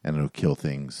up, and it'll kill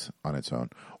things on its own.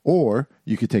 Or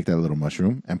you could take that little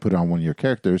mushroom and put it on one of your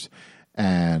characters,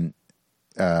 and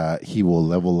he will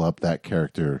level up that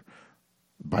character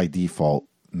by default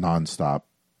nonstop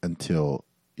until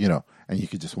you know, and you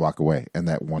could just walk away, and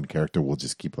that one character will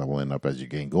just keep leveling up as you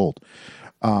gain gold.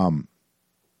 And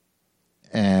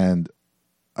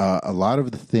a lot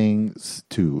of the things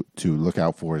to look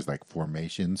out for is like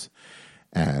formations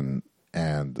and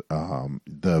the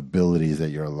abilities that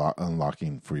you're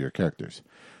unlocking for your characters.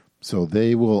 So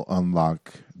they will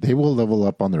level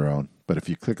up on their own, but if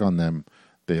you click on them,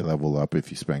 they level up if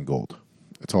you spend gold.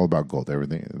 It's all about gold.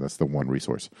 Everything, that's the one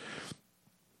resource.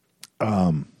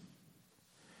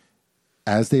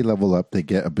 As they level up, they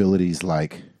get abilities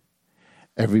like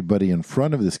everybody in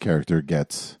front of this character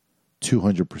gets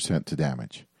 200% to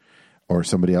damage. Or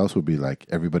somebody else would be like,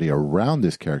 everybody around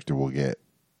this character will get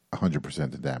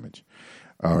 100% to damage.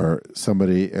 Or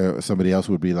somebody else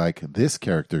would be like, this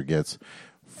character gets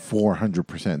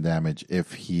 400% damage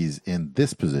if he's in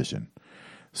this position.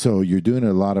 So you're doing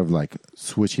a lot of like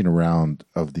switching around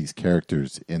of these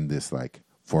characters in this like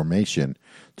formation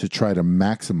to try to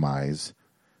maximize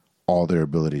all their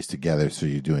abilities together, so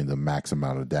you're doing the max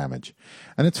amount of damage.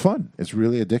 And it's fun. It's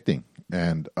really addicting.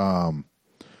 And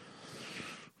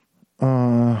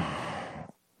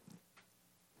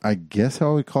I guess I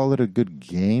would call it a good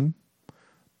game,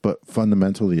 but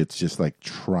fundamentally it's just like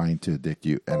trying to addict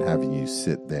you and having you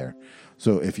sit there.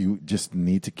 So if you just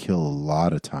need to kill a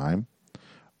lot of time,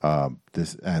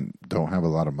 this and don't have a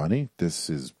lot of money, this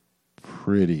is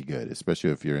pretty good, especially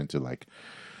if you're into like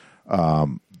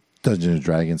Dungeons and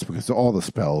Dragons, because all the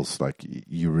spells, like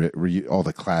all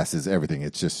the classes, everything,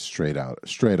 it's just straight out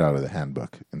of the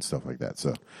handbook and stuff like that.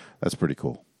 So that's pretty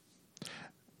cool.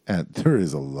 And there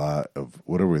is a lot of,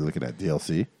 what are we looking at,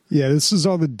 DLC? Yeah, this is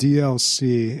all the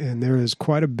DLC, and there is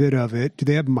quite a bit of it. Do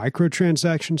they have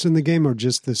microtransactions in the game, or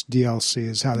just this DLC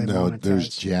is how they monetize? No,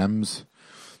 there's gems.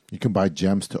 You can buy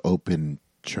gems to open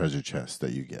treasure chests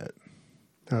that you get.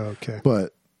 Oh, okay.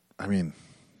 But, I mean,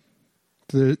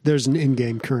 there's an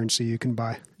in-game currency you can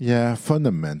buy. Yeah,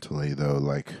 fundamentally, though,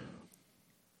 like,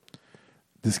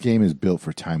 this game is built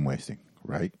for time wasting,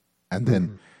 right? And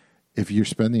then if you're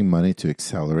spending money to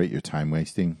accelerate your time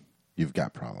wasting, you've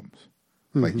got problems.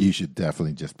 Like, you should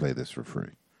definitely just play this for free.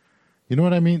 You know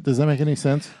what I mean? Does that make any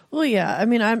sense? Well, yeah. I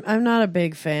mean, I'm not a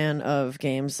big fan of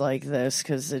games like this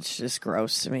because it's just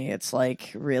gross to me. It's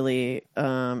like really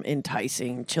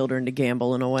enticing children to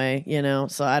gamble in a way, you know?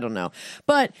 So I don't know.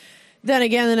 But then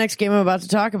again, the next game I'm about to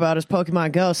talk about is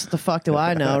Pokemon Go. So what the fuck do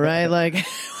I know, right? Like,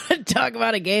 talk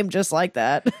about a game just like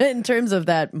that in terms of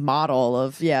that model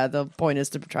of, yeah, the point is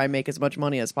to try and make as much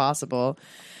money as possible.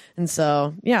 And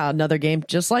so, yeah, another game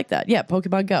just like that. Yeah,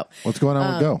 Pokemon Go. What's going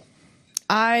on with Go?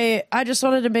 I just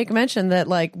wanted to make mention that,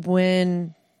 like,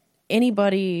 when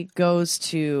anybody goes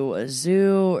to a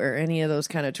zoo or any of those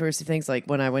kind of touristy things, like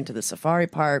when I went to the safari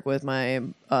park with my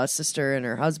sister and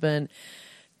her husband,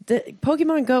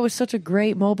 Pokemon Go is such a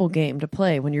great mobile game to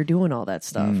play when you're doing all that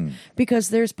stuff because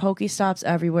there's Pokestops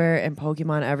everywhere and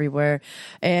Pokemon everywhere.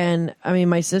 And I mean,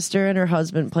 my sister and her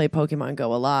husband play Pokemon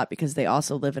Go a lot because they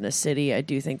also live in a city. I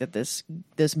do think that this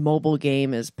mobile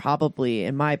game is probably,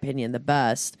 in my opinion, the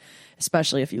best,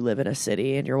 especially if you live in a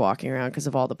city and you're walking around because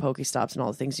of all the Pokestops and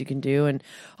all the things you can do and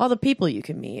all the people you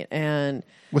can meet. And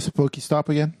what's a Pokestop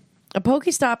again? A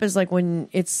Pokestop is like when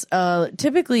it's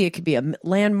typically it could be a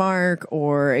landmark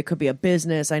or it could be a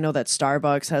business. I know that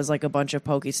Starbucks has like a bunch of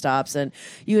Pokestops, and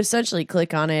you essentially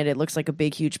click on it. It looks like a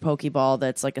big, huge Pokeball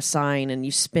that's like a sign, and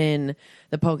you spin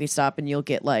the Pokestop, and you'll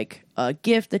get like a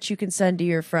gift that you can send to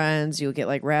your friends. You'll get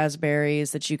like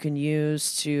raspberries that you can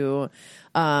use to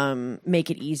make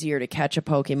it easier to catch a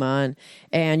Pokemon,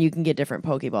 and you can get different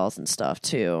Pokeballs and stuff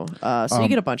too. So you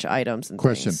get a bunch of items and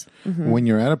question. things. When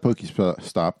you're at a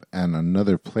Pokestop and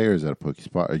another player is at a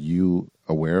Pokestop, are you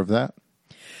aware of that?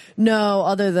 No,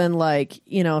 other than like,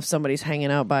 you know, if somebody's hanging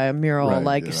out by a mural, Right,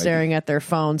 like staring at their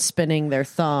phone, spinning their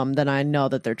thumb, then I know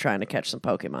that they're trying to catch some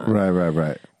Pokemon.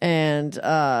 Right. And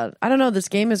I don't know, this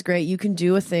game is great. You can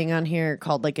do a thing on here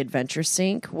called like Adventure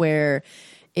Sync, where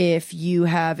if you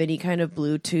have any kind of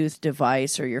Bluetooth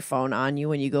device or your phone on you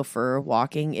when you go for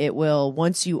walking, it will,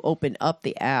 once you open up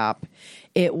the app,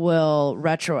 it will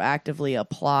retroactively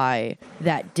apply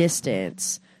that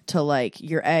distance to like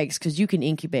your eggs, because you can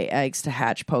incubate eggs to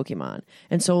hatch Pokemon,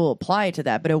 and so it'll apply it to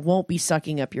that, but it won't be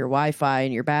sucking up your Wi-Fi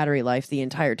and your battery life the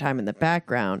entire time in the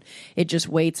background. It just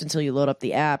waits until you load up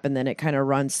the app, and then it kind of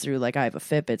runs through, like I have a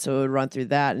Fitbit, so it would run through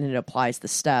that, and it applies the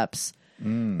steps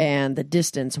and the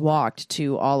distance walked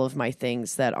to all of my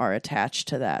things that are attached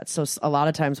to that. So a lot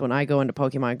of times when I go into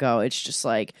Pokemon Go, it's just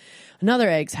like another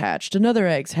egg's hatched, another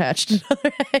egg's hatched,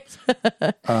 another egg's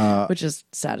which is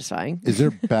satisfying. Is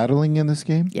there battling in this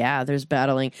game? Yeah, there's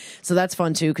battling. So that's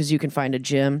fun too, because you can find a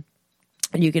gym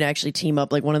And you can actually team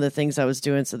up. Like one of the things I was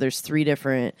doing, so there's 3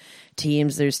 different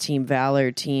teams. There's Team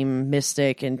Valor, Team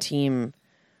Mystic, and Team,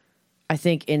 I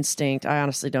think, Instinct. I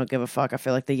honestly don't give a fuck. I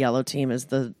feel like the yellow team is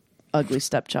the ugly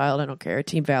stepchild. I don't care.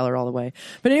 Team Valor all the way.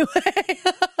 But anyway,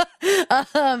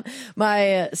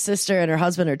 my sister and her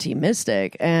husband are Team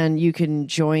Mystic, and you can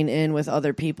join in with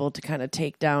other people to kind of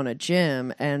take down a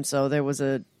gym. And so there was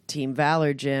a Team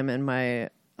Valor gym, and my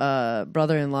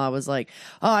brother-in-law was like,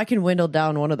 oh, I can dwindle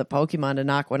down one of the Pokemon to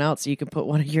knock one out so you can put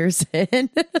one of yours in.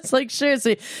 It's like, sure.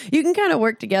 So you can kind of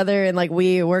work together, and like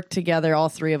we work together, all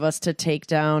 3 of us, to take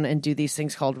down and do these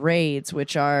things called raids,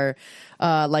 which are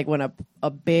like when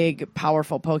a big,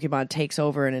 powerful Pokemon takes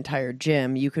over an entire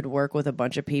gym. You could work with a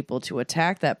bunch of people to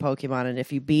attack that Pokemon, and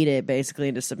if you beat it basically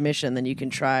into submission, then you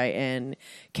can try and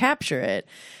capture it.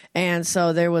 And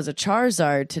so there was a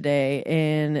Charizard today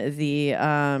in the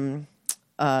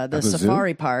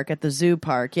safari park at the zoo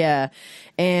park. Yeah.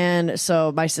 And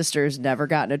so my sister's never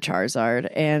gotten a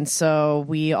Charizard. And so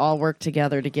we all worked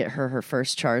together to get her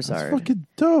first Charizard. That's fucking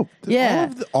dope.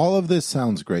 Yeah. All of this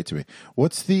sounds great to me.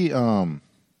 What's the, how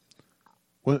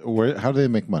do they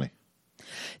make money?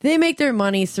 They make their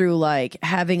money through like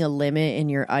having a limit in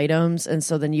your items, and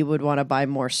so then you would want to buy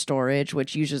more storage,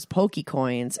 which uses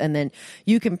Pokecoins, and then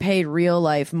you can pay real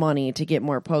life money to get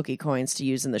more Pokecoins to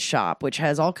use in the shop, which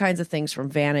has all kinds of things from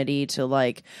vanity to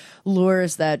like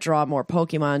lures that draw more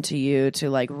Pokemon to you,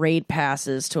 to like raid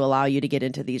passes to allow you to get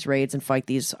into these raids and fight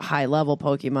these high level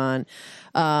Pokemon.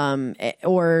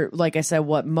 Or like I said,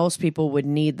 what most people would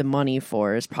need the money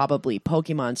for is probably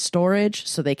Pokemon storage,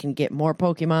 so they can get more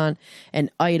Pokemon, and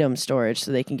item storage,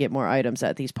 so they can get more items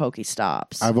at these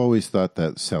Pokestops. I've always thought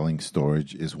that selling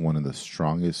storage is one of the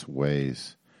strongest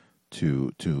ways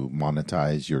to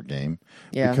monetize your game,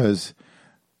 because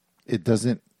it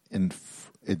doesn't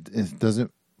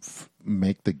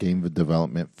make the game of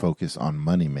development focus on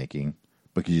money making,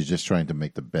 because you're just trying to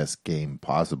make the best game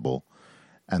possible.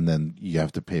 And then you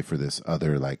have to pay for this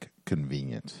other like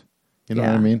convenience. You know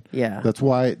what I mean? Yeah. That's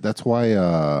why.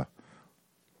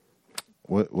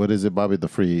 What is it, Bobby? The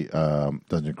free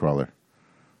dungeon crawler,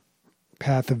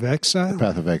 Path of Exile.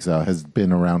 Path of Exile has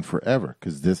been around forever,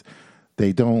 because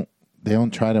they don't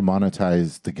try to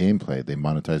monetize the gameplay. They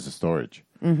monetize the storage.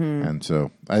 Mm-hmm. And so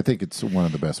I think it's one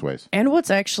of the best ways. And what's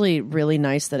actually really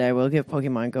nice that I will give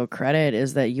Pokemon Go credit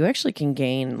is that you actually can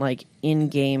gain like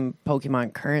in-game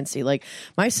Pokemon currency. Like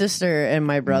my sister and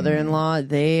my brother-in-law,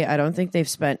 I don't think they've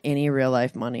spent any real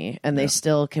life money, and they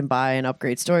still can buy and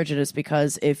upgrade storage. And it's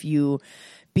because if you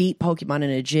beat Pokemon in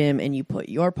a gym and you put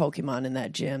your Pokemon in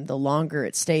that gym, the longer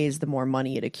it stays, the more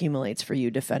money it accumulates for you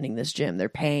defending this gym. They're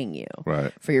paying you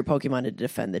for your Pokemon to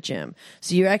defend the gym.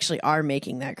 So you actually are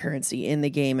making that currency in the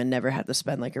game and never have to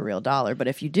spend like a real dollar. But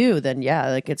if you do, then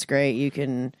like it's great. You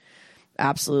can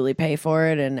absolutely pay for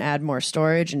it and add more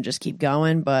storage and just keep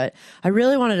going. But I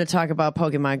really wanted to talk about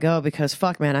Pokemon Go because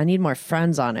fuck man, I need more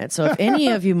friends on it. So if any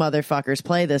of you motherfuckers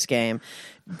play this game,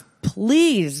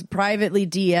 please privately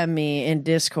DM me in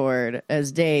Discord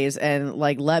as Days and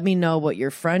like let me know what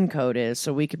your friend code is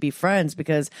so we could be friends,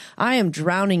 because I am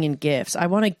drowning in gifts. I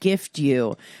want to gift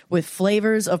you with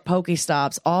flavors of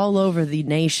Pokestops all over the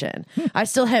nation. I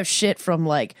still have shit from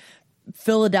like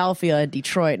Philadelphia and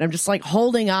Detroit, and I'm just like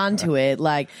holding on to it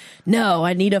like, no,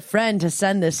 I need a friend to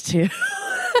send this to.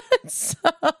 So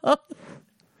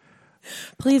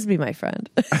please be my friend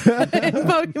in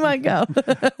Pokemon Go.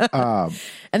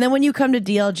 And then when you come to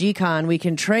DLG Con, we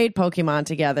can trade Pokemon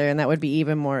together, and that would be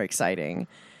even more exciting.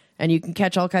 And you can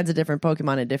catch all kinds of different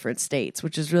Pokemon in different states,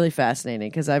 which is really fascinating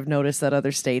because I've noticed that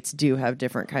other states do have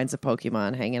different kinds of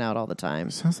Pokemon hanging out all the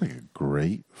time. Sounds like a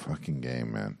great fucking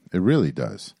game, man. It really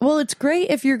does. Well, it's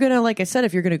great if you're going to, like I said,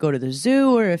 if you're going to go to the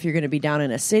zoo or if you're going to be down in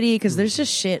a city, because there's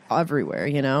just shit everywhere,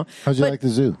 you know? How'd you like the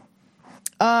zoo?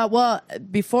 Well,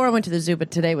 before I went to the zoo, but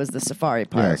today was the safari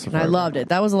park, and I loved it.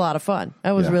 That was a lot of fun.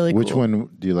 That was really cool. Which one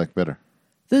do you like better?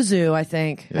 The zoo, I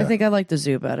think. Yeah. I think I like the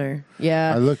zoo better.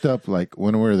 Yeah. I looked up, like,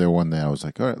 when we were there one day, I was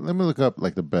like, all right, let me look up,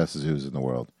 like, the best zoos in the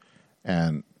world.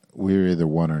 And we were either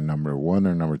number one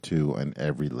or number two on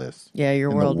every list. Yeah, you're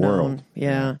world known.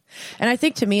 Yeah. And I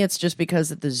think to me, it's just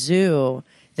because at the zoo,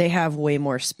 they have way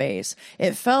more space.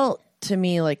 It felt to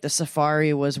me like the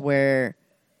safari was where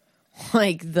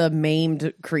like the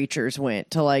maimed creatures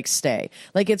went to like stay.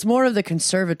 Like it's more of the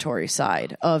conservatory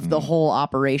side of the whole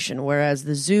operation, whereas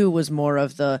the zoo was more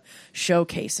of the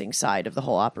showcasing side of the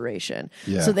whole operation.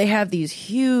 Yeah. So they have these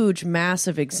huge,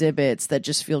 massive exhibits that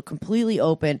just feel completely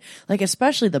open, like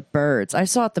especially the birds. I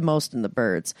saw it the most in the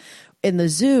birds. In the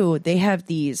zoo, they have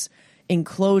these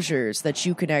enclosures that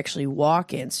you could actually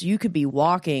walk in. So you could be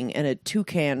walking and a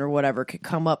toucan or whatever could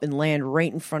come up and land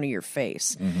right in front of your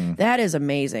face. That is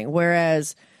amazing.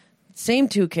 Whereas same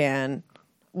toucan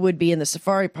would be in the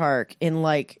safari park in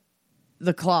like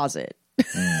the closet.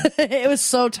 It was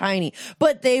so tiny,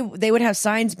 but they would have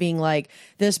signs being like,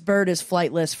 this bird is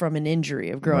flightless from an injury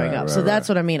of growing up. So that's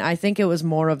what I mean. I think it was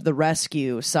more of the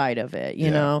rescue side of it. You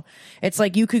know, it's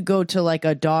like you could go to like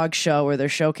a dog show where they're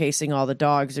showcasing all the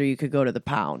dogs, or you could go to the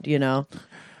pound, you know,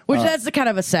 which that's the kind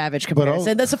of a savage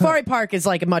comparison. The safari park is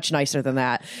like much nicer than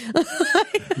that.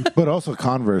 But also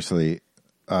conversely,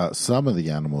 some of the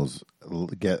animals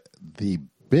get the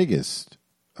biggest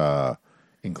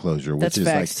enclosure, which That's is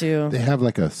facts, like too. they have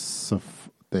like a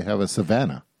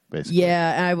savanna basically.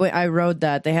 Yeah, I rode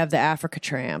that. They have the Africa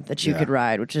Tram that you could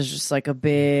ride, which is just like a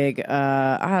big,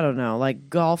 I don't know, like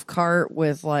golf cart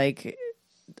with like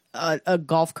a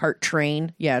golf cart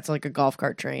train. Yeah, it's like a golf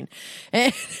cart train.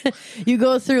 And you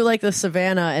go through like the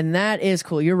savannah, and that is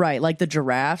cool. You're right. Like the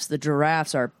giraffes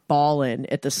are balling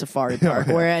at the safari park,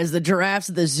 whereas the giraffes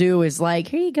at the zoo is like,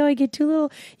 here you go, you get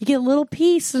a little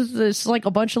piece. It's like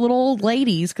a bunch of little old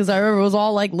ladies, because I remember it was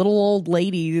all like little old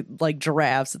lady like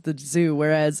giraffes at the zoo,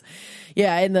 whereas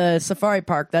in the safari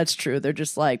park, that's true. They're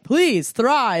just like, please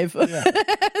thrive. And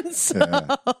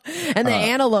the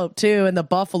antelope too, and the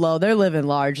buffalo, they're living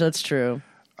large. That's true.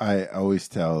 I always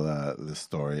tell this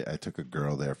story. I took a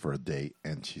girl there for a date,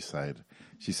 and she said,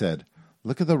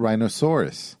 look at the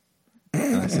rhinoceros.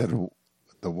 And I said,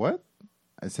 the what?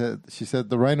 She said,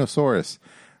 the rhinoceros.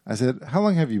 I said, how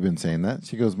long have you been saying that?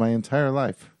 She goes, my entire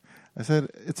life. I said,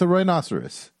 it's a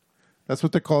rhinoceros. That's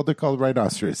what they're called. They're called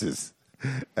rhinoceroses.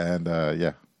 And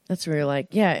That's where you're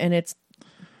like, and it's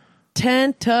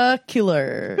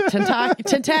tentacular.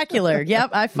 Tentacular. Yep,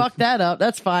 I fucked that up.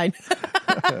 That's fine.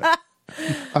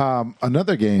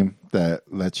 Another game that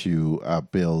lets you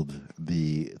build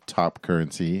the top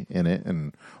currency in it,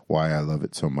 and why I love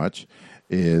it so much,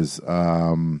 is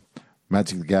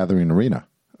Magic the Gathering Arena.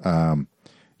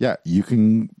 You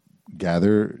can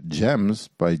gather gems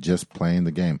by just playing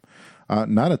the game.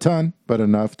 Not a ton, but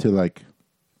enough to like,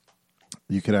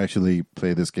 you could actually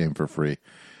play this game for free.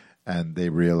 And they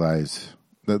realize,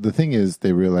 the thing is,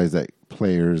 they realize that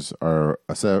players are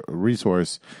a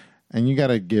resource, and you got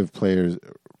to give players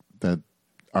that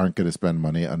aren't going to spend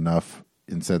money enough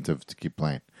incentive to keep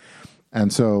playing.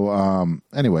 And so,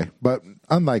 anyway, but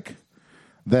unlike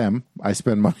them, I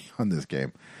spend money on this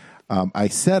game. I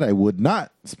said I would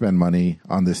not spend money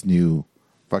on this new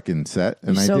fucking set,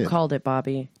 and I did. Called it,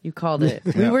 Bobby. You called it.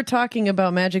 We were talking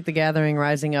about Magic the Gathering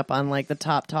rising up on like the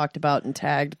top talked about and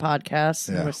tagged podcasts.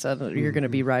 And we said you're going to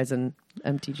be rising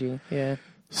MTG. Yeah.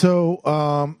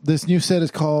 So this new set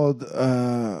is called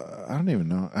I don't even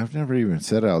know. I've never even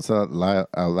said it out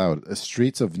loud.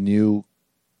 Streets of New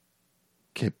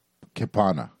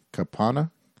Capenna.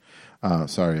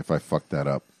 Sorry if I fucked that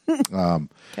up.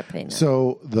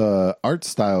 So the art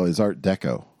style is Art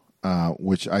Deco,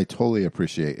 which I totally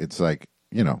appreciate. It's like,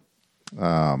 like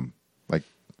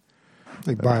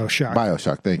BioShock.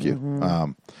 BioShock, thank you.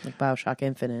 Like BioShock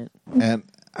Infinite. And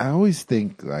I always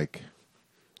think like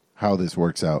how this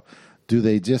works out. Do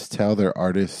they just tell their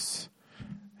artists,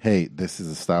 hey, this is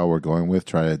the style we're going with,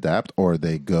 try to adapt, or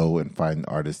they go and find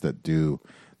artists that do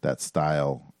that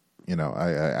style?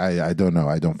 I don't know.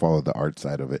 I don't follow the art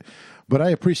side of it, but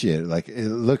I appreciate it. Like, it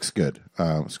looks good.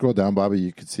 Scroll down, Bobby.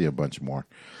 You can see a bunch more.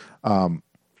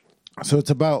 So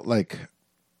it's about like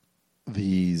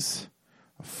these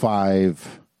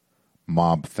 5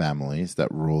 mob families that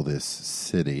rule this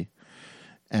city.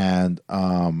 And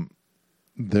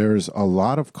there's a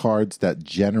lot of cards that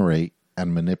generate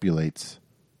and manipulates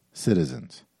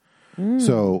citizens.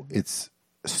 So it's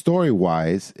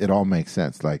story-wise, it all makes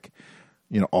sense. Like,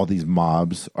 all these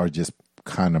mobs are just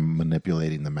kind of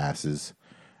manipulating the masses.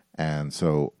 And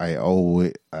so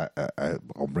I'll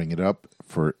bring it up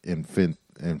for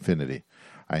infinity.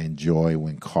 I enjoy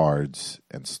when cards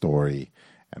and story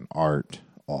and art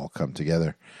all come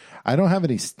together. I don't have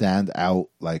any stand out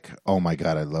like, oh my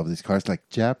God, I love these cards. Like,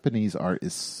 Japanese art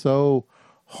is so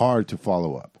hard to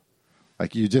follow up.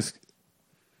 Like, you just,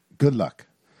 good luck.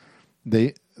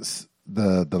 The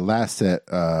last set,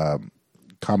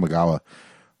 Kamigawa,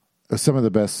 some of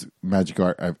the best Magic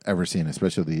art I've ever seen,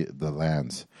 especially the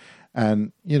lands.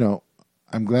 And,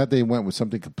 I'm glad they went with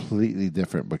something completely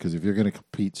different, because if you're going to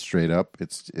compete straight up,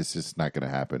 it's just not going to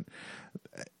happen.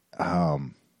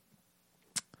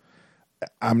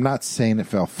 I'm not saying it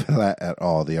fell flat at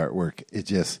all, the artwork. It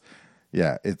just,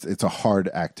 it's a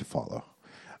hard act to follow.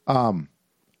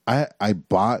 I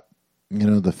bought,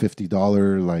 the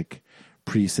 $50 like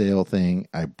pre-sale thing.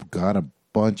 I got a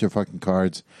bunch of fucking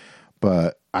cards,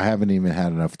 but I haven't even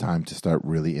had enough time to start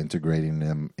really integrating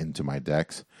them into my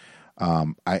decks.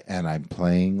 I'm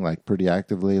playing like pretty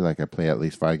actively. Like I play at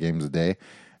least 5 games a day,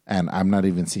 and I'm not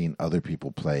even seeing other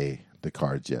people play the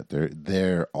cards yet.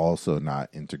 They're also not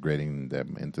integrating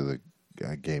them into the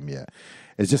game yet.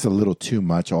 It's just a little too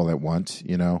much all at once,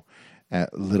 you know.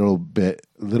 Little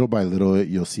by little,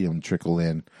 you'll see them trickle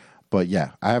in. But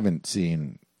yeah, I haven't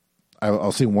seen.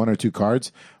 I'll see 1 or 2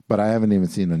 cards, but I haven't even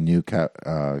seen a new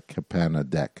Capenna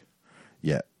deck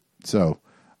yet. So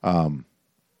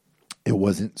it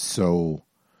wasn't so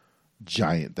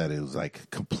giant that it was like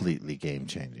completely game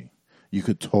changing. You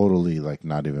could totally like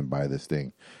not even buy this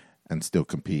thing and still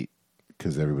compete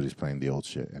because everybody's playing the old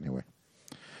shit anyway.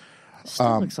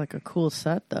 Still looks like a cool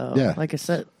set, though. Yeah. Like I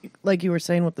said, like you were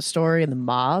saying with the story and the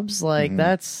mobs, like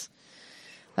that's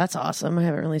awesome. I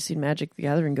haven't really seen Magic the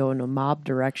Gathering go in a mob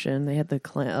direction. They had the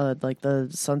clan, like the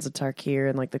Sons of Tarkir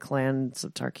and like the clans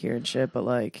of Tarkir and shit, but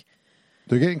like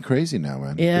they're getting crazy now,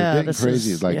 man. Yeah, they're getting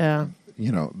crazy.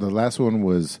 You know, the last one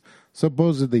was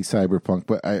supposedly cyberpunk,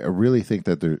 but I really think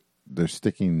that they're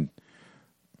sticking.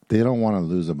 They don't want to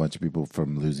lose a bunch of people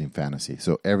from losing fantasy,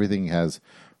 so everything has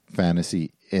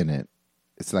fantasy in it.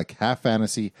 It's like half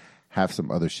fantasy, half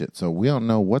some other shit. So we don't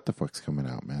know what the fuck's coming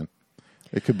out, man.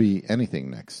 It could be anything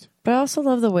next. But I also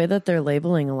love the way that they're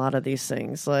labeling a lot of these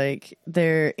things. Like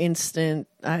they're instant.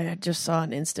 I just saw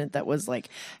an instant that was like,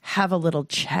 have a little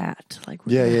chat. Like,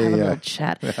 we're gonna have a little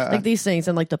chat. Like these things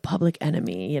and like the public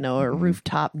enemy, you know, or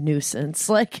rooftop nuisance.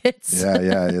 Like it's.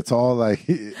 Yeah. It's all like,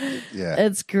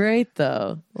 It's great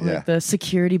though. Like the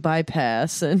security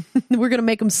bypass and we're going to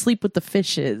make them sleep with the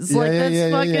fishes. Like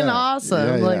that's fucking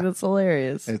awesome. Like that's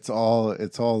hilarious. It's all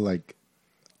like.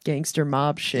 Gangster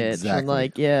mob shit. Exactly. And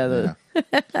like,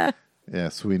 yeah,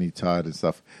 Sweeney Todd and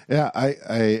stuff. Yeah,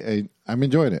 I'm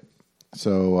enjoying it.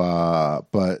 So,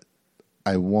 but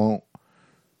I won't.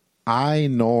 I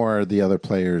nor the other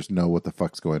players know what the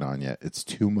fuck's going on yet. It's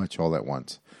too much all at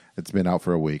once. It's been out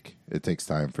for a week. It takes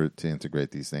time to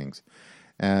integrate these things,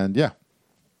 and yeah.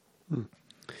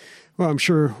 Well, I'm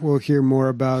sure we'll hear more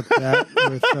about that,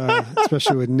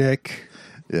 especially with Nick.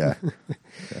 Yeah.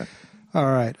 All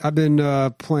right. I've been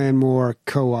playing more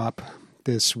co-op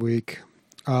this week.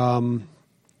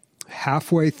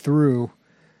 Halfway through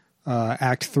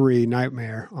Act 3,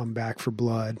 Nightmare, I'm Back for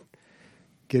Blood.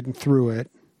 Getting through it,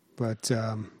 but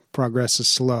progress is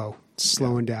slow. It's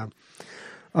slowing down.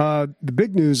 The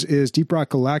big news is Deep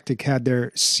Rock Galactic had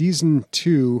their Season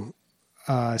 2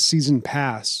 Season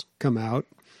Pass come out,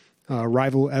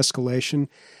 Rival Escalation.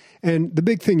 And the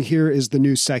big thing here is the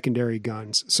new secondary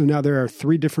guns. So now there are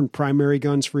 3 different primary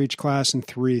guns for each class and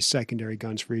 3 secondary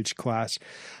guns for each class.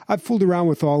 I've fooled around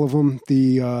with all of them.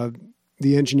 The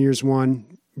Engineers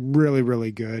one, really,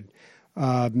 really good.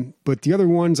 But the other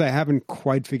ones I haven't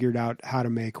quite figured out how to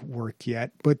make work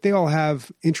yet. But they all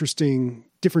have interesting,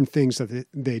 different things that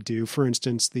they do. For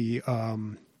instance, the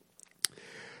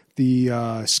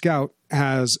Scout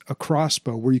has a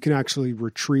crossbow where you can actually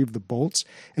retrieve the bolts,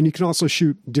 and you can also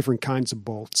shoot different kinds of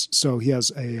bolts. So he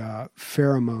has a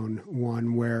pheromone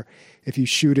one where if you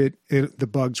shoot it, the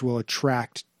bugs will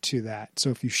attract to that. So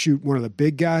if you shoot one of the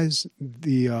big guys,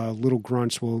 the little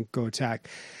grunts will go attack,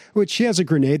 which he has a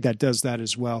grenade that does that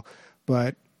as well.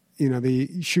 But, you know,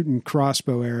 the shooting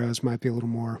crossbow arrows might be a little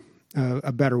more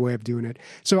a better way of doing it.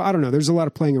 So I don't know. There's a lot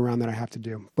of playing around that I have to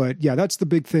do. But yeah, that's the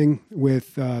big thing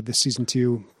with the Season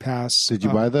 2 pass. Did you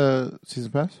buy the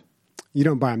Season Pass? You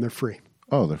don't buy them. They're free.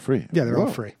 Oh, they're free. Yeah, they're all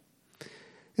free.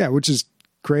 Yeah, which is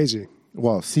crazy.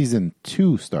 Well, Season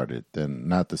 2 started, then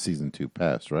not the Season 2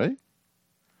 Pass, right?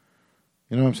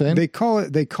 You know what I'm saying? They call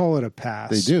it a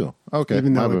pass. They do. Okay.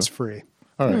 Even though it's free.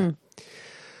 All right.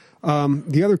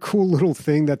 The other cool little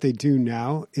thing that they do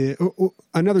now,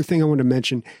 another thing I want to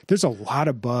mention, there's a lot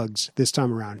of bugs this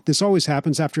time around. This always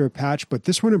happens after a patch, but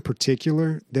this one in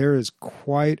particular, there is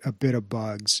quite a bit of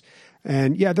bugs.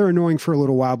 And yeah, they're annoying for a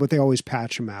little while, but they always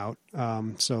patch them out.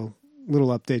 So little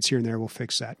updates here and there will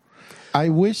fix that. I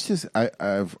wish this,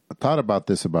 I've thought about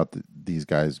this about these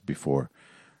guys before.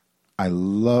 I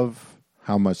love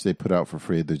how much they put out for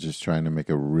free. They're just trying to make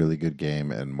a really good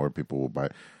game and more people will buy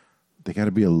it. They got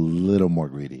to be a little more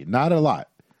greedy. Not a lot.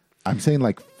 I'm saying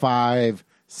like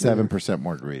 5-7%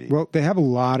 more greedy. Well, they have a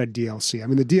lot of DLC. I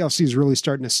mean, the DLC is really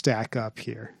starting to stack up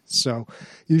here. So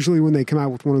usually when they come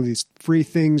out with one of these free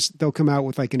things, they'll come out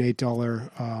with like an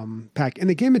 $8 pack. And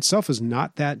the game itself is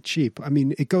not that cheap. I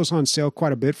mean, it goes on sale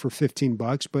quite a bit for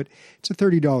 $15, but it's a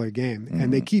 $30 game. Mm-hmm.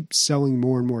 And they keep selling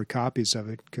more and more copies of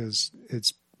it because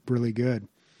it's really good.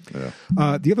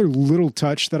 Yeah. The other little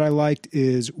touch that I liked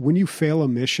is when you fail a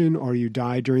mission or you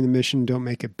die during the mission, don't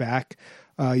make it back.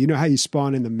 You know how you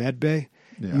spawn in the med bay?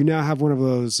 Yeah. You now have one of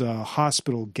those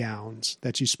hospital gowns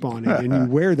that you spawn in, and you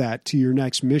wear that to your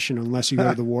next mission unless you go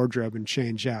to the wardrobe and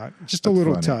change out. Just a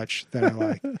little funny. touch that I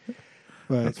like.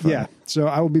 But yeah, so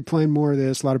I will be playing more of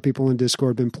this. A lot of people in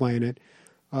Discord have been playing it.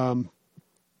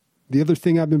 The other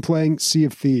thing I've been playing, Sea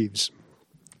of Thieves.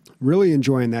 Really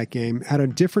enjoying that game. Had a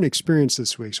different experience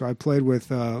this week. So I played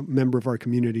with a member of our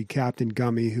community, Captain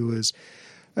Gummy, who is,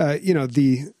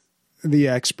 the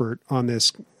expert on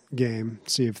this game,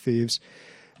 Sea of Thieves.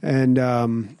 And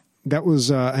that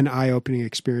was an eye-opening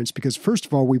experience because, first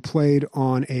of all, we played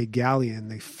on a galleon,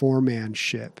 the 4-man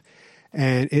ship.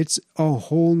 And it's a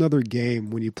whole nother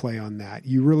game when you play on that.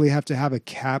 You really have to have a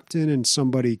captain and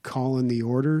somebody calling the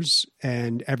orders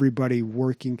and everybody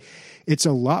working. It's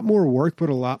a lot more work, but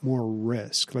a lot more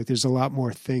risk. Like there's a lot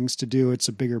more things to do. It's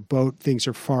a bigger boat. Things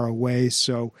are far away.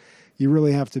 So you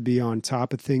really have to be on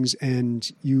top of things, and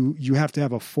you have to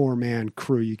have a 4-man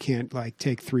crew. You can't like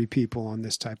take 3 people on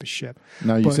this type of ship.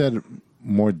 Now, you said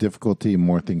more difficulty,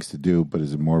 more things to do, but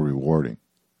is it more rewarding?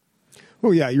 Oh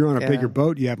yeah, you're on a bigger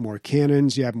boat. You have more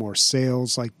cannons. You have more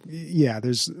sails. Like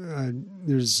there's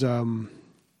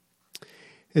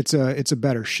it's a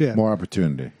better ship. More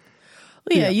opportunity.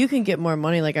 Well, yeah, you can get more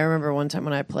money. Like I remember one time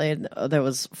when I played, there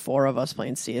was 4 of us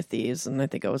playing Sea of Thieves, and I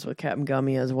think I was with Captain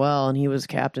Gummy as well, and he was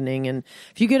captaining. And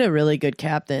if you get a really good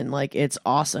captain, like it's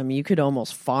awesome. You could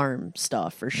almost farm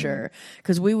stuff for sure,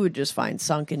 because we would just find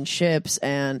sunken ships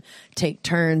and take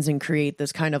turns and create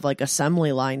this kind of like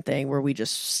assembly line thing where we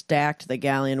just stacked the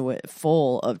galleon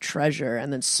full of treasure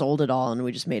and then sold it all, and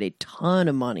we just made a ton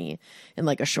of money in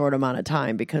like a short amount of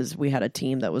time because we had a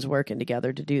team that was working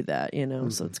together to do that.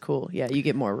 So it's cool. Yeah. You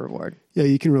get more reward. Yeah,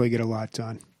 you can really get a lot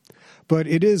done. But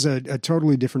it is a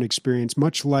totally different experience,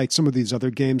 much like some of these other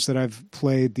games that I've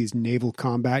played, these naval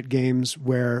combat games,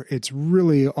 where it's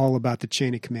really all about the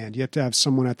chain of command. You have to have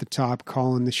someone at the top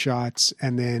calling the shots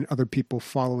and then other people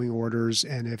following orders.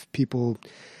 And if people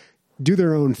do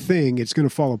their own thing, it's going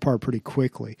to fall apart pretty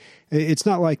quickly. It's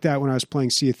not like that when I was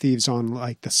playing Sea of Thieves on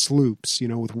like the sloops,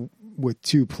 with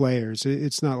 2 players.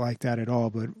 It's not like that at all.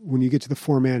 But when you get to the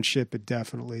 4-man ship, it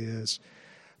definitely is.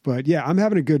 But yeah, I'm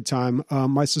having a good time.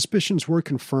 My suspicions were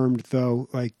confirmed, though.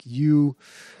 The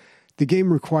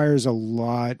game requires a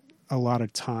lot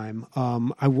of time.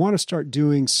 I want to start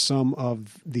doing some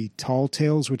of the tall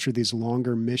tales, which are these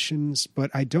longer missions, but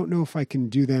I don't know if I can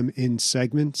do them in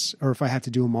segments or if I have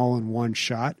to do them all in one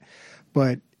shot.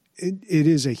 But it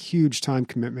is a huge time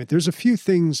commitment. There's a few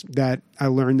things that I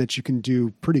learned that you can do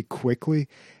pretty quickly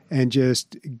and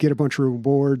just get a bunch of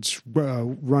rewards,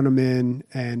 run them in,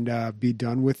 and be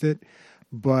done with it.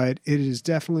 But it is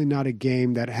definitely not a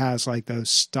game that has like those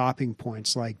stopping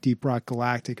points like Deep Rock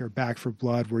Galactic or Back 4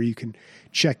 Blood where you can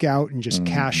check out and just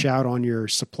cash out on your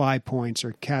supply points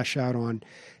or cash out on,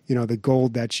 the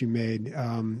gold that you made.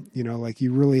 Like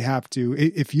you really have to,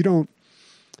 if you don't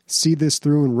see this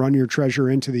through and run your treasure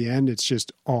into the end, it's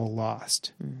just all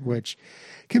lost, which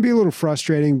can be a little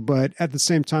frustrating. But at the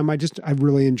same time, I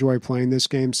really enjoy playing this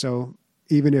game. So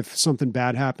even if something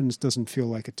bad happens, it doesn't feel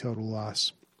like a total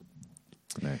loss.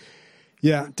 Nice.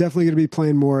 Yeah, definitely going to be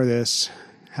playing more of this.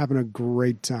 Having a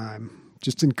great time.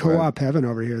 Just in co-op heaven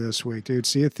over here this week, dude.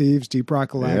 Sea of Thieves, Deep Rock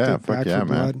Galactic, Back 4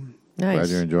 Blood. Nice. Glad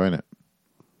you're enjoying it.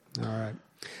 All right.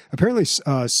 Apparently,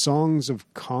 Songs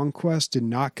of Conquest did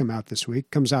not come out this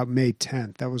week. Comes out May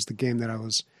 10th. That was the game that I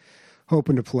was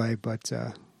hoping to play, but...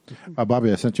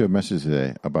 Bobby, I sent you a message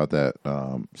today about that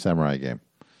samurai game.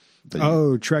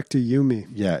 Trek to Yumi.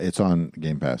 Yeah, it's on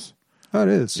Game Pass. Oh, it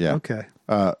is? Yeah. Okay.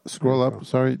 Scroll up.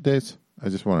 Sorry, Dace. I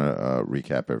just want to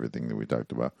recap everything that we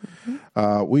talked about.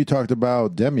 We talked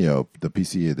about Demio, the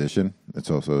PC edition. It's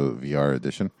also VR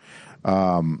edition.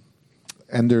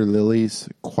 Ender Lilies,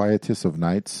 Quietus of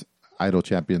Nights, Idle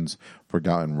Champions,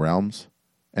 Forgotten Realms,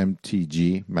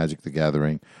 MTG, Magic the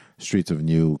Gathering, Streets of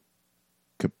New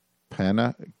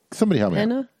Capenna. Somebody help me.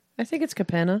 Capenna? I think it's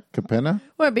Capenna. Capenna?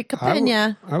 Or it'd be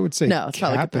Capenna. I would say no, it's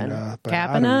probably Capenna.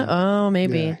 Capenna? Oh,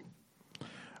 maybe.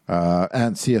 Yeah.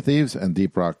 And Sea of Thieves and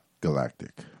Deep Rock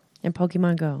Galactic. And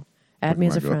Pokemon Go. Add me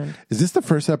as a friend. Is this the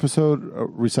first episode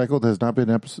Recycled has not been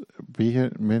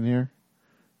in here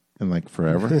in like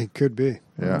forever? It could be.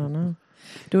 Yeah. I don't know.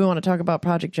 Do we want to talk about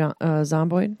Project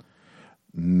Zomboid?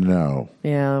 No.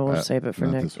 Yeah, we'll save it for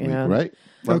not next this week, yeah. right?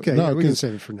 Okay, no, we can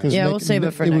save it for next. Yeah, we'll save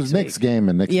it for next week. It was Nick's game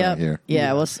and Nick's not here.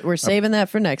 Yeah, we're saving that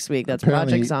for next week. That's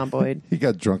Apparently, Project Zomboid. He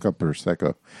got drunk up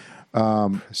Prosecco.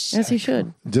 As he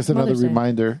should. Just another Mother's Day.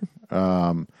 reminder,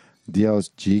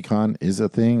 DLGCon is a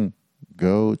thing.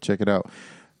 Go check it out.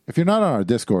 if you're not on our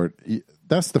Discord,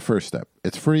 that's the first step.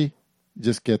 It's free.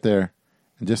 Just get there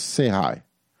and just say hi.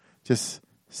 Just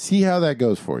see how that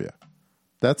goes for you.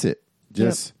 That's it.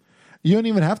 Just you don't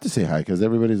even have to say hi because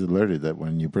everybody's alerted that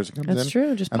when your person comes in. That's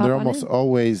true. Just and pop they're on almost in.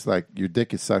 always like your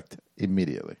dick is sucked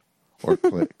immediately, or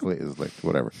clit is licked,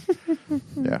 whatever.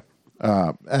 Yeah,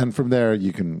 and from there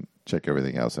you can check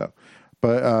everything else out.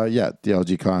 But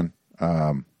DLG Con.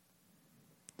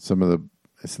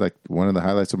 It's like one of the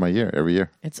highlights of my year every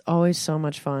year. It's always so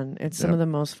much fun. It's some of the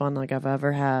most fun like I've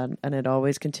ever had, and it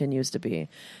always continues to be.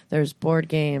 There's board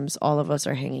games. All of us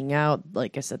are hanging out.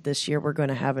 Like I said, this year we're going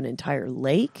to have an entire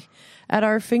lake at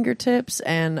our fingertips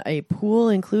and a pool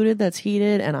included that's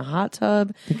heated and a hot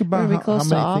tub. Think about how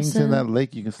many things in that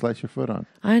lake you can slice your foot on.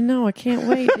 I know. I can't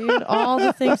wait, dude. All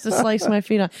the things to slice my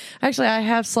feet on. Actually, I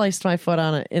have sliced my foot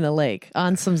on in a lake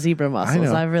on some zebra mussels.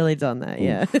 I've really done that. Ooh.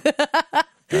 Yeah.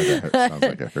 God, that hurts. Sounds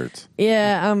like it hurts.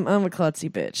 Yeah, I'm a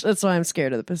klutzy bitch. That's why I'm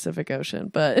scared of the Pacific Ocean.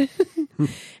 But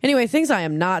anyway, things I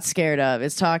am not scared of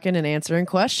is talking and answering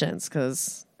questions,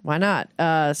 because why not?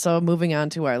 So moving on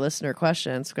to our listener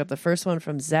questions. We've got the first one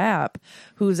from Zap,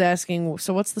 who's asking,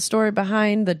 so what's the story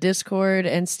behind the Discord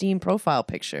and Steam profile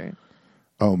picture?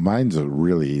 Oh, mine's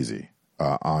really easy.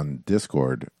 On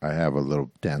Discord, I have a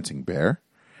little dancing bear.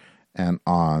 And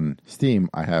on Steam,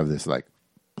 I have this like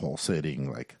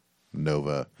pulsating like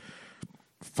Nova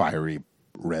fiery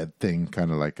red thing, kind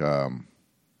of like the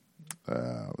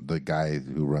guy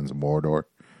who runs Mordor.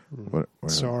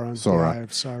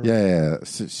 Sauron. Yeah,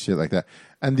 shit like that.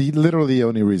 And literally the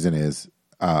only reason is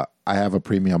I have a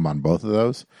premium on both of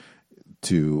those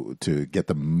to get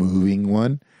the moving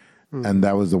one. And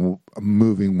that was a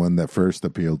moving one that first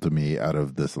appealed to me out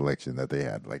of the selection that they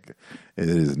had. Like, it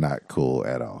is not cool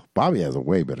at all. Bobby has a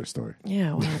way better story.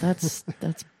 Yeah, well, that's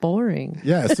boring.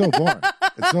 Yeah, it's so boring.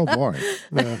 It's so boring.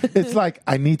 It's like,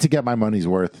 I need to get my money's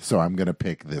worth, so I'm going to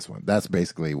pick this one. That's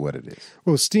basically what it is.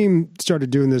 Well, Steam started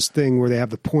doing this thing where they have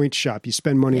the point shop. You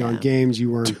spend money on games,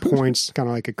 you earn points, kind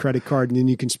of like a credit card, and then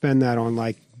you can spend that on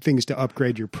like things to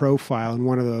upgrade your profile. And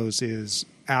one of those is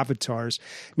avatars.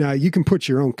 Now, you can put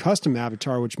your own custom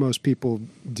avatar, which most people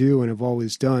do and have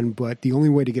always done, but the only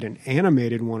way to get an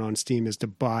animated one on Steam is to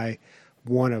buy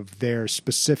one of their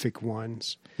specific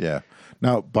ones. Yeah.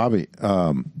 Now, Bobby,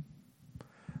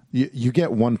 you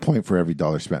get 1 point for every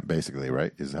dollar spent, basically,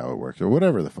 right? Is how it works, or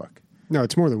whatever the fuck. No,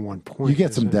 it's more than 1 point. You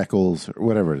get some decals or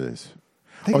whatever it is.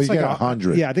 You get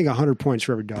 100. Yeah, I think 100 points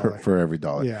for every dollar. For every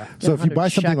dollar. Yeah. So if you buy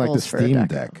something like the shekels Steam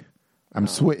Deck, I'm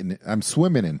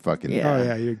swimming in fucking. Yeah. Oh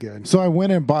yeah, you're good. So I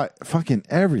went and bought fucking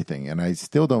everything, and I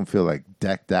still don't feel like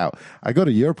decked out. I go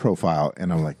to your profile,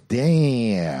 and I'm like,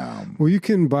 damn. Well, you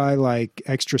can buy like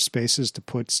extra spaces to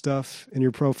put stuff in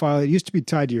your profile. It used to be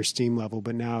tied to your Steam level,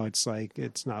 but now it's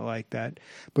not like that.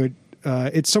 But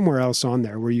it's somewhere else on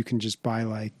there where you can just buy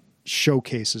like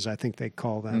showcases, I think they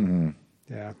call them. Mm-hmm.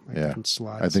 Yeah, different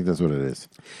slots. I think that's what it is.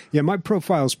 Yeah, my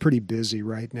profile is pretty busy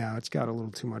right now. It's got a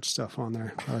little too much stuff on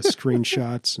there,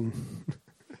 screenshots and.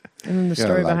 And then the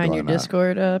story behind your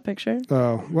Discord picture?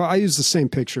 Oh, well, I use the same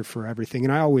picture for everything,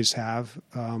 and I always have.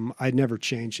 I never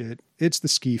change it. It's the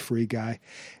Ski Free guy,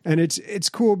 and it's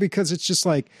cool because it's just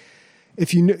like.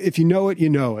 If you know it, you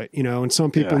know it, and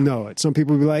some people know it. Some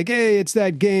people will be like, hey, it's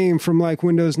that game from like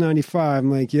Windows 95. I'm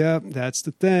like, yep, that's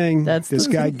the thing. This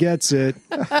guy gets it.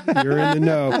 You're in the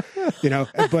know,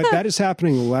 but that is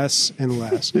happening less and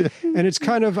less. And it's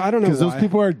kind of, I don't know why. Because those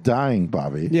people are dying,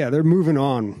 Bobby. Yeah, they're moving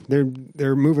on.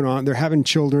 They're moving on. They're having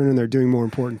children and they're doing more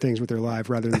important things with their life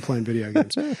rather than playing video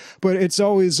games. But it's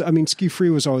always, Ski Free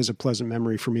was always a pleasant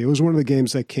memory for me. It was one of the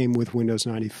games that came with Windows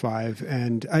 95.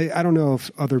 And I don't know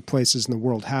if other places in the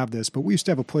world have this, but we used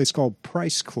to have a place called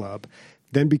Price Club,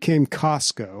 then became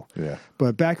Costco. Yeah.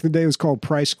 But back in the day, it was called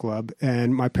Price Club,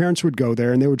 and my parents would go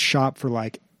there and they would shop for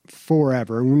like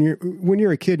forever. And when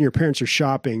you're a kid and your parents are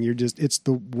shopping, it's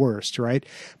the worst, right?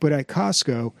 But at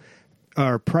Costco,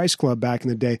 or Price Club back in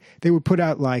the day, they would put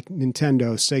out like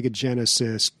Nintendo, Sega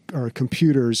Genesis, or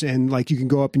computers, and like you can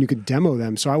go up and you could demo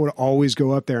them. So I would always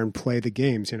go up there and play the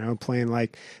games, playing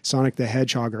like Sonic the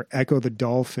Hedgehog or Echo the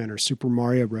Dolphin or Super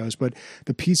Mario Bros. But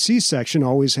the PC section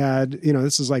always had,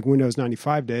 this is like Windows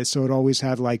 95 days, so it always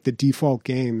had like the default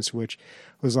games, which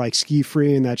was like Ski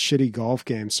Free and that shitty golf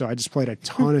game. So I just played a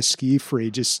ton of Ski Free,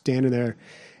 just standing there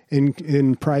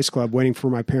in Price Club waiting for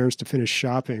my parents to finish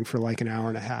shopping for like an hour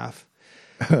and a half.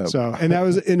 And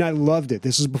I loved it.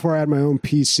 This is before I had my own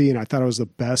PC, and I thought it was the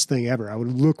best thing ever. I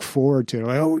would look forward to it.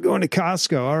 Like, we're going to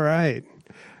Costco. All right.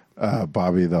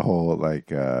 Bobby, the whole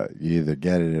you either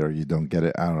get it or you don't get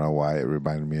it. I don't know why it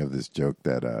reminded me of this joke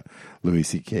that Louis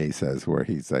C.K. says, where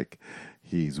he's like,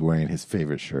 he's wearing his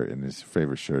favorite shirt, and his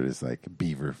favorite shirt is like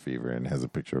Beaver Fever, and has a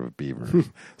picture of a beaver,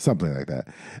 something like that.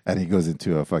 And he goes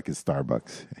into a fucking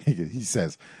Starbucks. He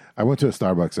says, "I went to a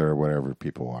Starbucks or whatever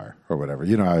people are or whatever."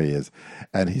 You know how he is.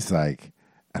 And he's like,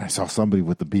 and I saw somebody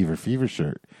with the Beaver Fever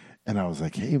shirt. And I was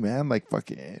like, "Hey, man, like,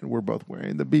 fucking, we're both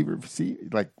wearing the Beaver. See,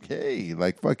 like, hey,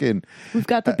 like, fucking, We've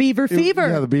got the Beaver Fever.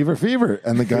 Yeah, the Beaver Fever."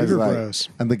 And the guy's Fever like, bros.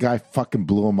 and the guy fucking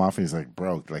blew him off. And he's like,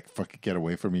 "Bro, like, fucking get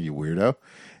away from me, you weirdo." And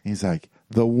he's like,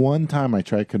 "The one time I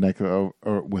tried connecting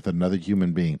with another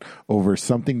human being over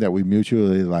something that we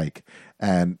mutually like,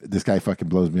 and this guy fucking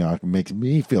blows me off, and makes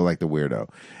me feel like the weirdo."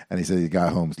 And he said he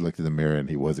got home, looked in the mirror, and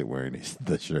he wasn't wearing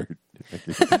the shirt.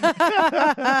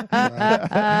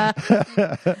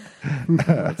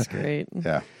 That's great.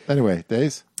 Yeah. Anyway,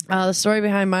 Days. The story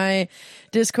behind my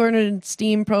Discord and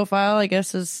Steam profile, I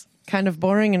guess, is kind of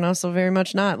boring and also very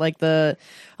much not.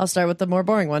 I'll start with the more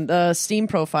boring one. The Steam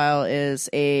profile is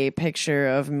a picture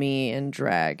of me in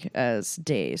drag as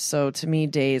Days. So to me,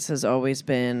 Days has always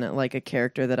been like a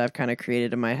character that I've kind of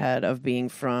created in my head of being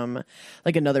from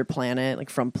like another planet,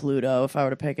 like from Pluto, if I were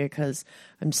to pick it, because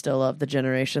I'm still of the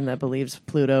generation that believes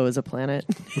Pluto is a planet.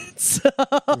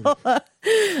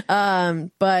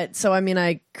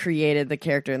 I created the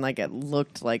character and like it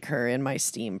looked like her in my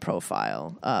Steam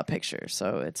profile picture.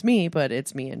 So it's me, but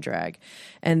it's me in drag.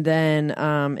 And then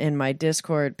in my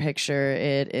Discord picture,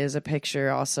 it is a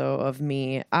picture also of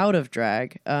me out of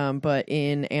drag, but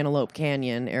in Antelope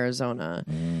Canyon, Arizona,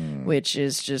 which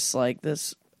is just like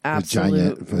this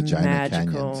absolute Vagina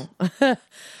magical.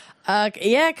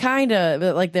 Yeah, kind of.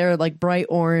 Like they're like bright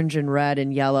orange and red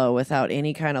and yellow without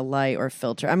any kind of light or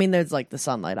filter. I mean, there's like the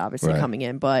sunlight obviously coming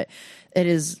in, but it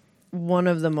is one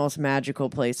of the most magical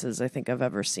places I think I've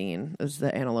ever seen is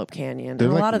the Antelope Canyon. They're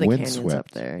and a like lot of the canyons windswept,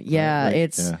 up there. Yeah, right?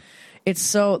 it's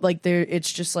so like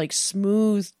it's just like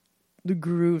smooth the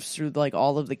grooves through like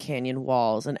all of the canyon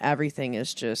walls, and everything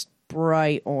is just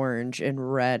bright orange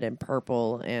and red and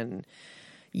purple and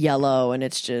yellow, and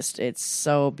it's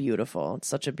so beautiful. It's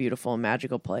such a beautiful and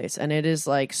magical place, and it is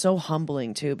like so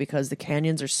humbling too, because the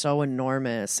canyons are so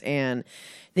enormous and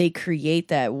they create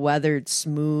that weathered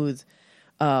smooth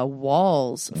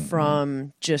walls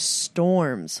from just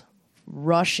storms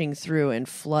rushing through and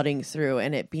flooding through,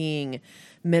 and it being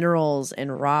minerals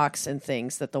and rocks and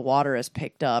things that the water has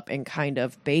picked up and kind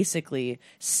of basically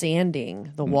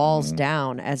sanding the walls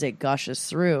down as it gushes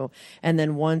through. And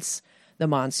then once the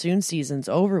monsoon season's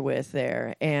over with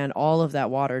there and all of that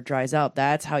water dries out,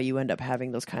 that's how you end up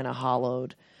having those kind of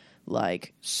hollowed,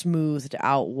 like smoothed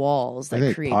out walls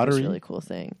that create this really cool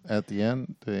thing. At the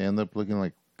end, they end up looking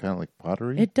like kind of like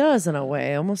pottery. It does in a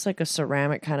way, almost like a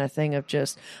ceramic kind of thing of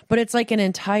just, but it's like an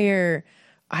entire,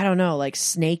 I don't know, like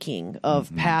snaking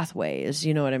of pathways.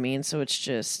 You know what I mean? So it's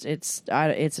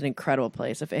an incredible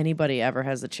place. If anybody ever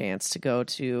has the chance to go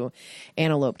to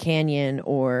Antelope Canyon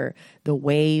or the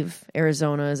Wave,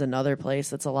 Arizona is another place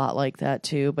that's a lot like that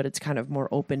too, but it's kind of more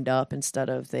opened up instead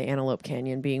of the Antelope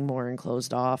Canyon being more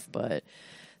enclosed off. But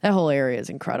that whole area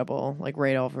is incredible, like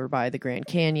right over by the Grand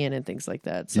Canyon and things like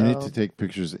that. So you need to take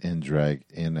pictures in drag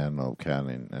in Antelope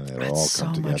Canyon, and it'll all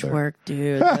come together. So much work,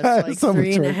 dude. That's like So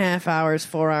 3.5 hours,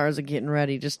 4 hours of getting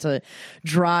ready just to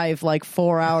drive like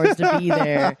 4 hours to be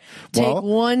there. Take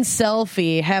one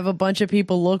selfie, have a bunch of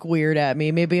people look weird at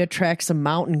me, maybe attract some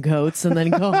mountain goats, and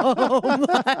then go home.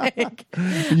 Like,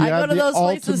 I go to those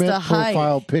places to hike.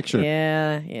 Profile picture.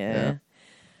 Yeah.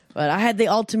 But I had the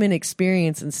ultimate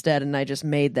experience instead, and I just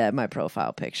made that my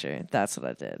profile picture. That's what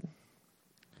I did.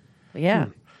 But yeah.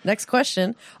 Next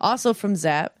question, also from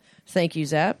Zap. Thank you,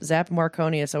 Zap. Zap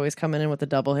Marconi is always coming in with the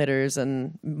double hitters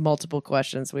and multiple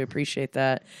questions. We appreciate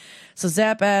that. So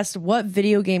Zap asked, what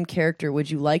video game character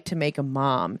would you like to make a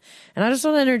mom? And I just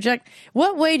want to interject,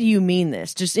 what way do you mean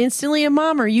this? Just instantly a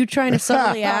mom, or are you trying to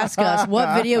subtly ask us,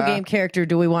 what video game character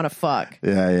do we want to fuck?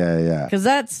 Yeah.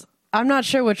 Because I'm not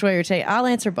sure which way you're taking. I'll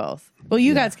answer both. Well,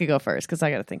 you guys could go first because I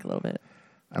got to think a little bit.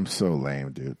 I'm so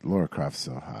lame, dude. Lara Croft's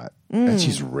so hot. And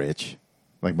she's rich.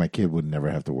 Like, my kid would never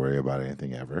have to worry about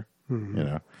anything ever, you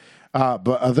know? But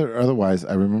otherwise,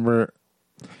 I remember,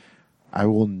 I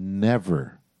will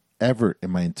never, ever in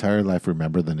my entire life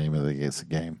remember the name of this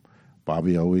game.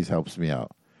 Bobby always helps me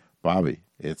out. Bobby,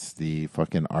 it's the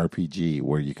fucking RPG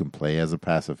where you can play as a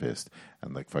pacifist,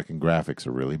 and like fucking graphics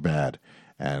are really bad.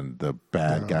 And the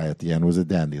bad guy at the end was a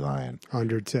dandelion.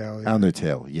 Undertale. Yeah.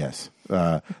 Undertale, yes.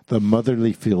 The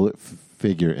motherly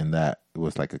figure in that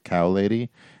was like a cow lady,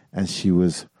 and she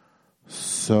was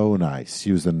so nice.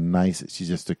 She was she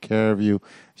just took care of you.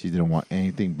 She didn't want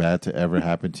anything bad to ever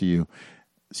happen to you.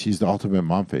 She's the ultimate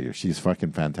mom figure. She's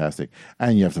fucking fantastic.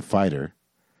 And you have to fight her.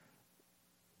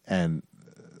 And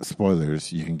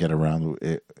spoilers, you can get around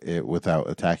it without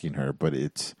attacking her, but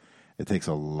it takes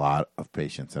a lot of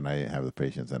patience, and I didn't have the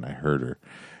patience, and I hurt her,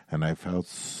 and I felt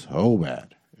so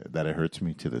bad that it hurts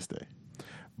me to this day.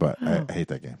 But I hate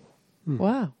that game.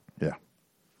 Wow. Yeah.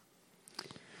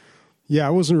 Yeah, I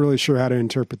wasn't really sure how to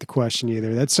interpret the question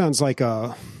either. That sounds like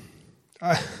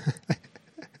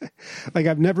like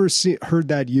I've never heard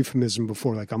that euphemism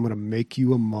before. Like, I'm going to make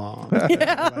you a mom.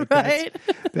 Yeah, like, right.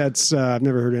 That's I've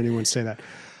never heard anyone say that.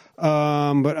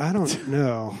 But I don't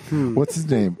know. What's his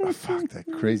name? Oh, fuck, that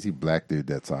crazy black dude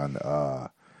that's on.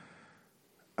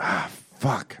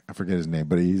 Fuck, I forget his name,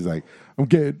 but he's like, I'm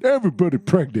getting everybody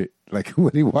pregnant. Like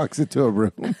when he walks into a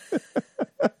room.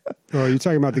 Oh, you're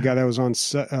talking about the guy that was on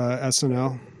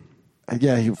SNL?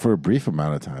 Yeah, for a brief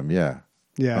amount of time. Yeah.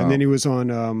 Yeah, and then he was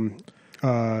on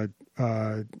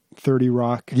 30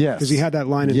 Rock. Yes. Because he had that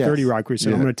line in Yes. 30 Rock where he said,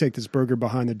 Yeah. I'm going to take this burger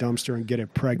behind the dumpster and get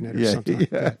it pregnant or something like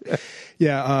that.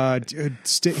 Yeah,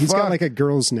 he's got like a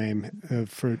girl's name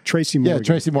for Tracy Morgan. Yeah,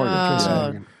 Tracy Morgan. Tracy Yeah.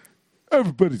 Morgan.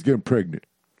 Everybody's getting pregnant.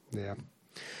 Yeah.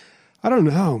 I don't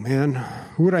know, man.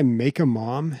 Who would I make a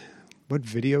mom? What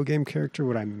video game character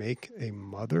would I make a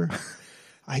mother?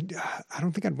 I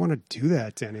don't think I'd want to do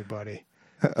that to anybody.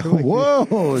 I feel like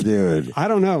Whoa, dude. I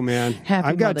don't know, man. Happy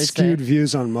I've got Mother's skewed Day.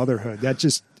 views on motherhood. That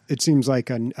just, it seems like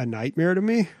a nightmare to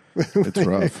me. It's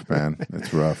rough, man.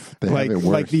 It's rough. They have it worse,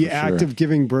 like the for act sure. of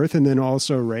giving birth and then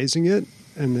also raising it.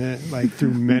 And then like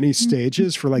through many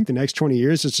stages for like the next 20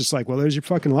 years, it's just like, well, there's your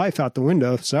fucking life out the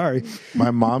window. Sorry.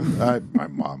 My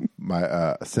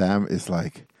Sam is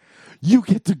like, you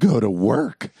get to go to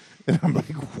work. And I'm like,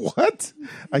 what?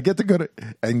 I get to go to,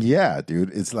 and yeah,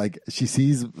 dude, it's like she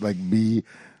sees like me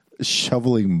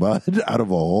shoveling mud out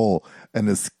of a hole and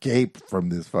escape from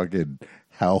this fucking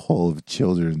hellhole of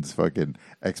children's fucking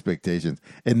expectations.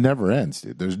 It never ends,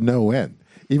 dude. There's no end.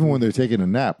 Even when they're taking a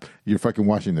nap, you're fucking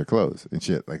washing their clothes and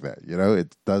shit like that. You know,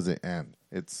 it doesn't end.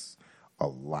 It's a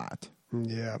lot.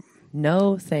 Yeah.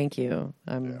 No, thank you.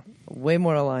 I'm way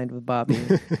more aligned with Bobby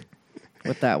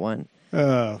with that one.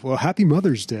 Well, happy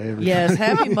Mother's Day. Everybody. Yes,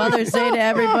 happy Mother's Day to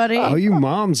everybody. All you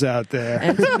moms out there.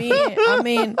 And to me, I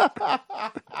mean,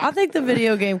 I think the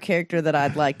video game character that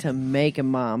I'd like to make a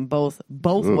mom, both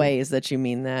ways that you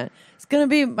mean that, it's going to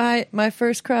be my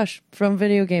first crush from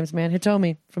video games, man.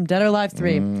 Hitomi from Dead or Alive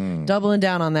 3. Doubling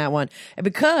down on that one. And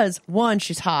because, one,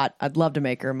 she's hot. I'd love to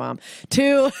make her a mom.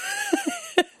 Two,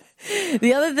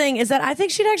 the other thing is that I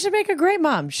think she'd actually make a great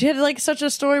mom. She had like such a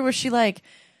story where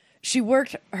she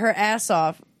worked her ass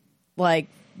off, like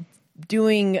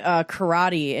doing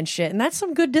karate and shit, and that's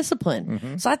some good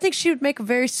discipline. So I think she would make a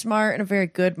very smart and a very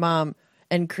good mom,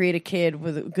 and create a kid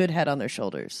with a good head on their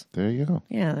shoulders. There you go.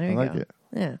 Yeah, there you I like go. it.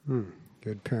 Yeah,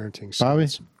 Good parenting. Bobby,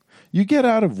 skills. you get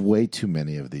out of way too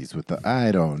many of these with the,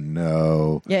 I don't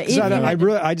know. yeah. So if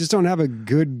you- I just don't have a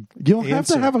good. You don't have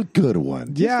answer. to have a good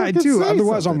one. Yeah, I Just do. fucking say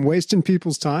Otherwise, something. I'm wasting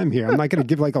people's time here. I'm not going to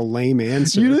give like a lame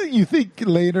answer. You think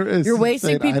later is You're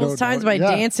wasting saying, I people's don't times know. by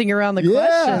Yeah. dancing around the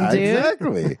Yeah, question, dude.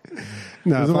 exactly.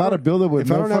 No, There's if a I lot don't- of buildup with If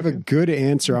no I don't have a fucking- good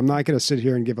answer, I'm not going to sit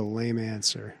here and give a lame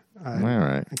answer. All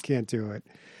right. I can't do it.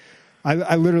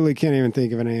 I literally can't even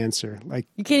think of an answer. Like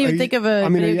You can't even think of a are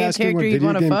video you game asking character what you'd video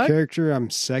wanna game fuck? character I'm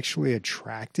sexually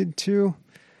attracted to?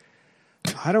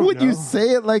 I don't When know. you say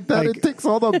it like that, Like- it takes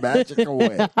all the magic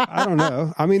away. I don't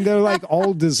know. I mean, they're like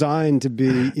all designed to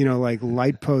be, like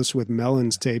light posts with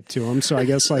melons taped to them. So I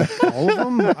guess like all of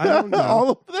them. I don't know. all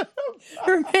of them.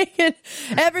 We're making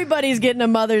everybody's getting a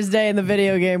Mother's Day in the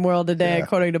video game world today,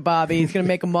 according to Bobby. He's gonna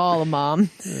make them all a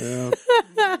mom.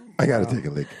 I got to take a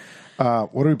leak.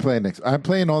 What are we playing next? I'm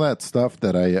playing all that stuff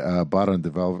that I bought on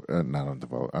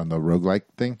on the roguelike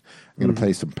thing. I'm going to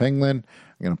play some Penguin.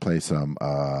 I'm going to play some,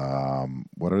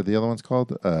 what are the other ones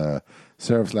called?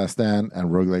 Seraph's Last Stand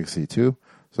and Rogue Legacy 2.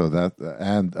 So that,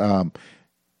 and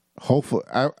hopefully,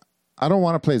 I don't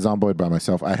want to play Zomboid by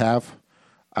myself.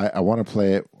 I want to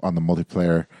play it on the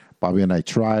multiplayer. Bobby and I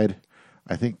tried.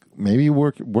 I think maybe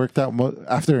worked out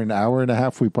after an hour and a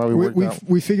half. We probably worked out.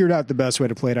 We figured out the best way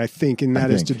to play it, I think, and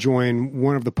that is think. to join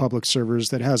one of the public servers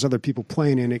that has other people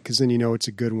playing in it, because then it's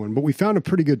a good one. But we found a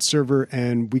pretty good server,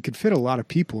 and we could fit a lot of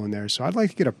people in there. So I'd like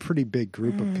to get a pretty big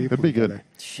group of people. It'd be good. together.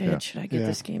 Shit, Yeah. should I get Yeah.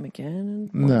 this game again?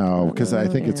 No, because I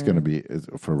think it's going to be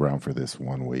around for this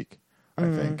 1 week. I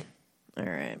think. All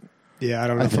right. Yeah, I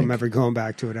don't know if I'm think. ever going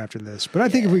back to it after this. But I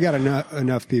think if we got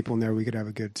enough people in there, we could have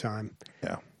a good time.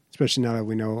 Yeah. Especially now that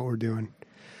we know what we're doing.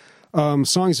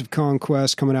 Songs of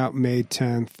Conquest coming out May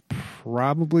 10th.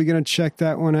 Probably going to check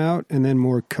that one out. And then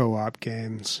more co-op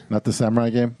games. Not the samurai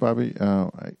game, Bobby? I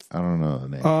don't know the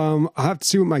name. I'll have to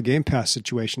see what my Game Pass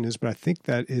situation is, but I think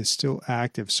that is still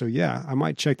active. So, yeah, I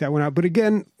might check that one out. But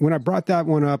again, when I brought that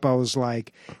one up, I was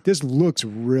like, this looks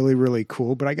really, really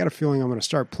cool. But I got a feeling I'm going to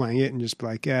start playing it and just be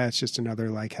like, it's just another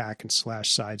like hack and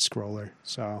slash side scroller.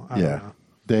 So, I don't know.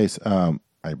 Days,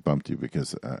 I bumped you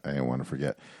because I didn't want to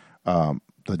forget.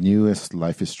 The newest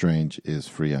Life is Strange is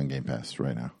free on Game Pass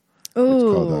right now. Ooh. It's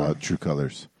called True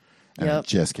Colors. And it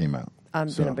just came out.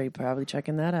 I'm going to be probably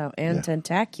checking that out. And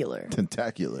Tentacular.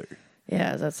 Tentacular.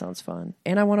 Yeah, that sounds fun.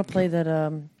 And I want to play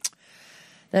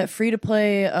that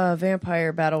free-to-play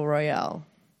Vampire Battle Royale.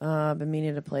 I've been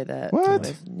meaning to play that. What?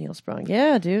 With Neil Sprung.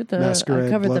 Yeah, dude. I Masquerade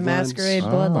covered the Bloodlines. Masquerade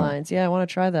Bloodlines. Yeah, I want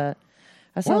to try that.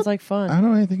 That sounds like fun. I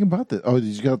don't know anything about this. Oh, did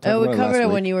you go? We covered it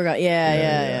week? when you were gone.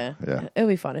 Yeah. It'll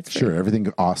be fun. It's free. Sure,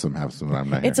 everything awesome happens when I'm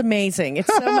not It's here. amazing.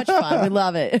 It's so much fun. We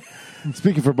love it.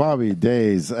 Speaking for Bobby,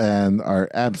 Days, and our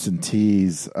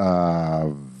absentees,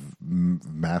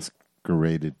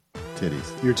 masqueraded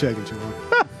titties. You're taking too long.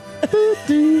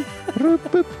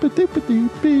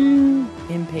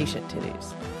 Impatient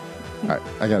titties. All right,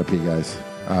 I got to pee, guys.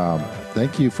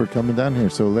 Thank you for coming down here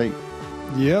so late.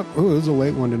 Yep. Oh, it was a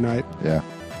late one tonight. Yeah.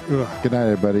 Ugh. Good night,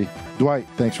 everybody. Dwight,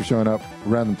 thanks for showing up.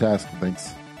 Random Task,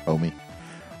 thanks. Owe me.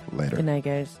 Later. Good night,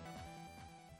 guys.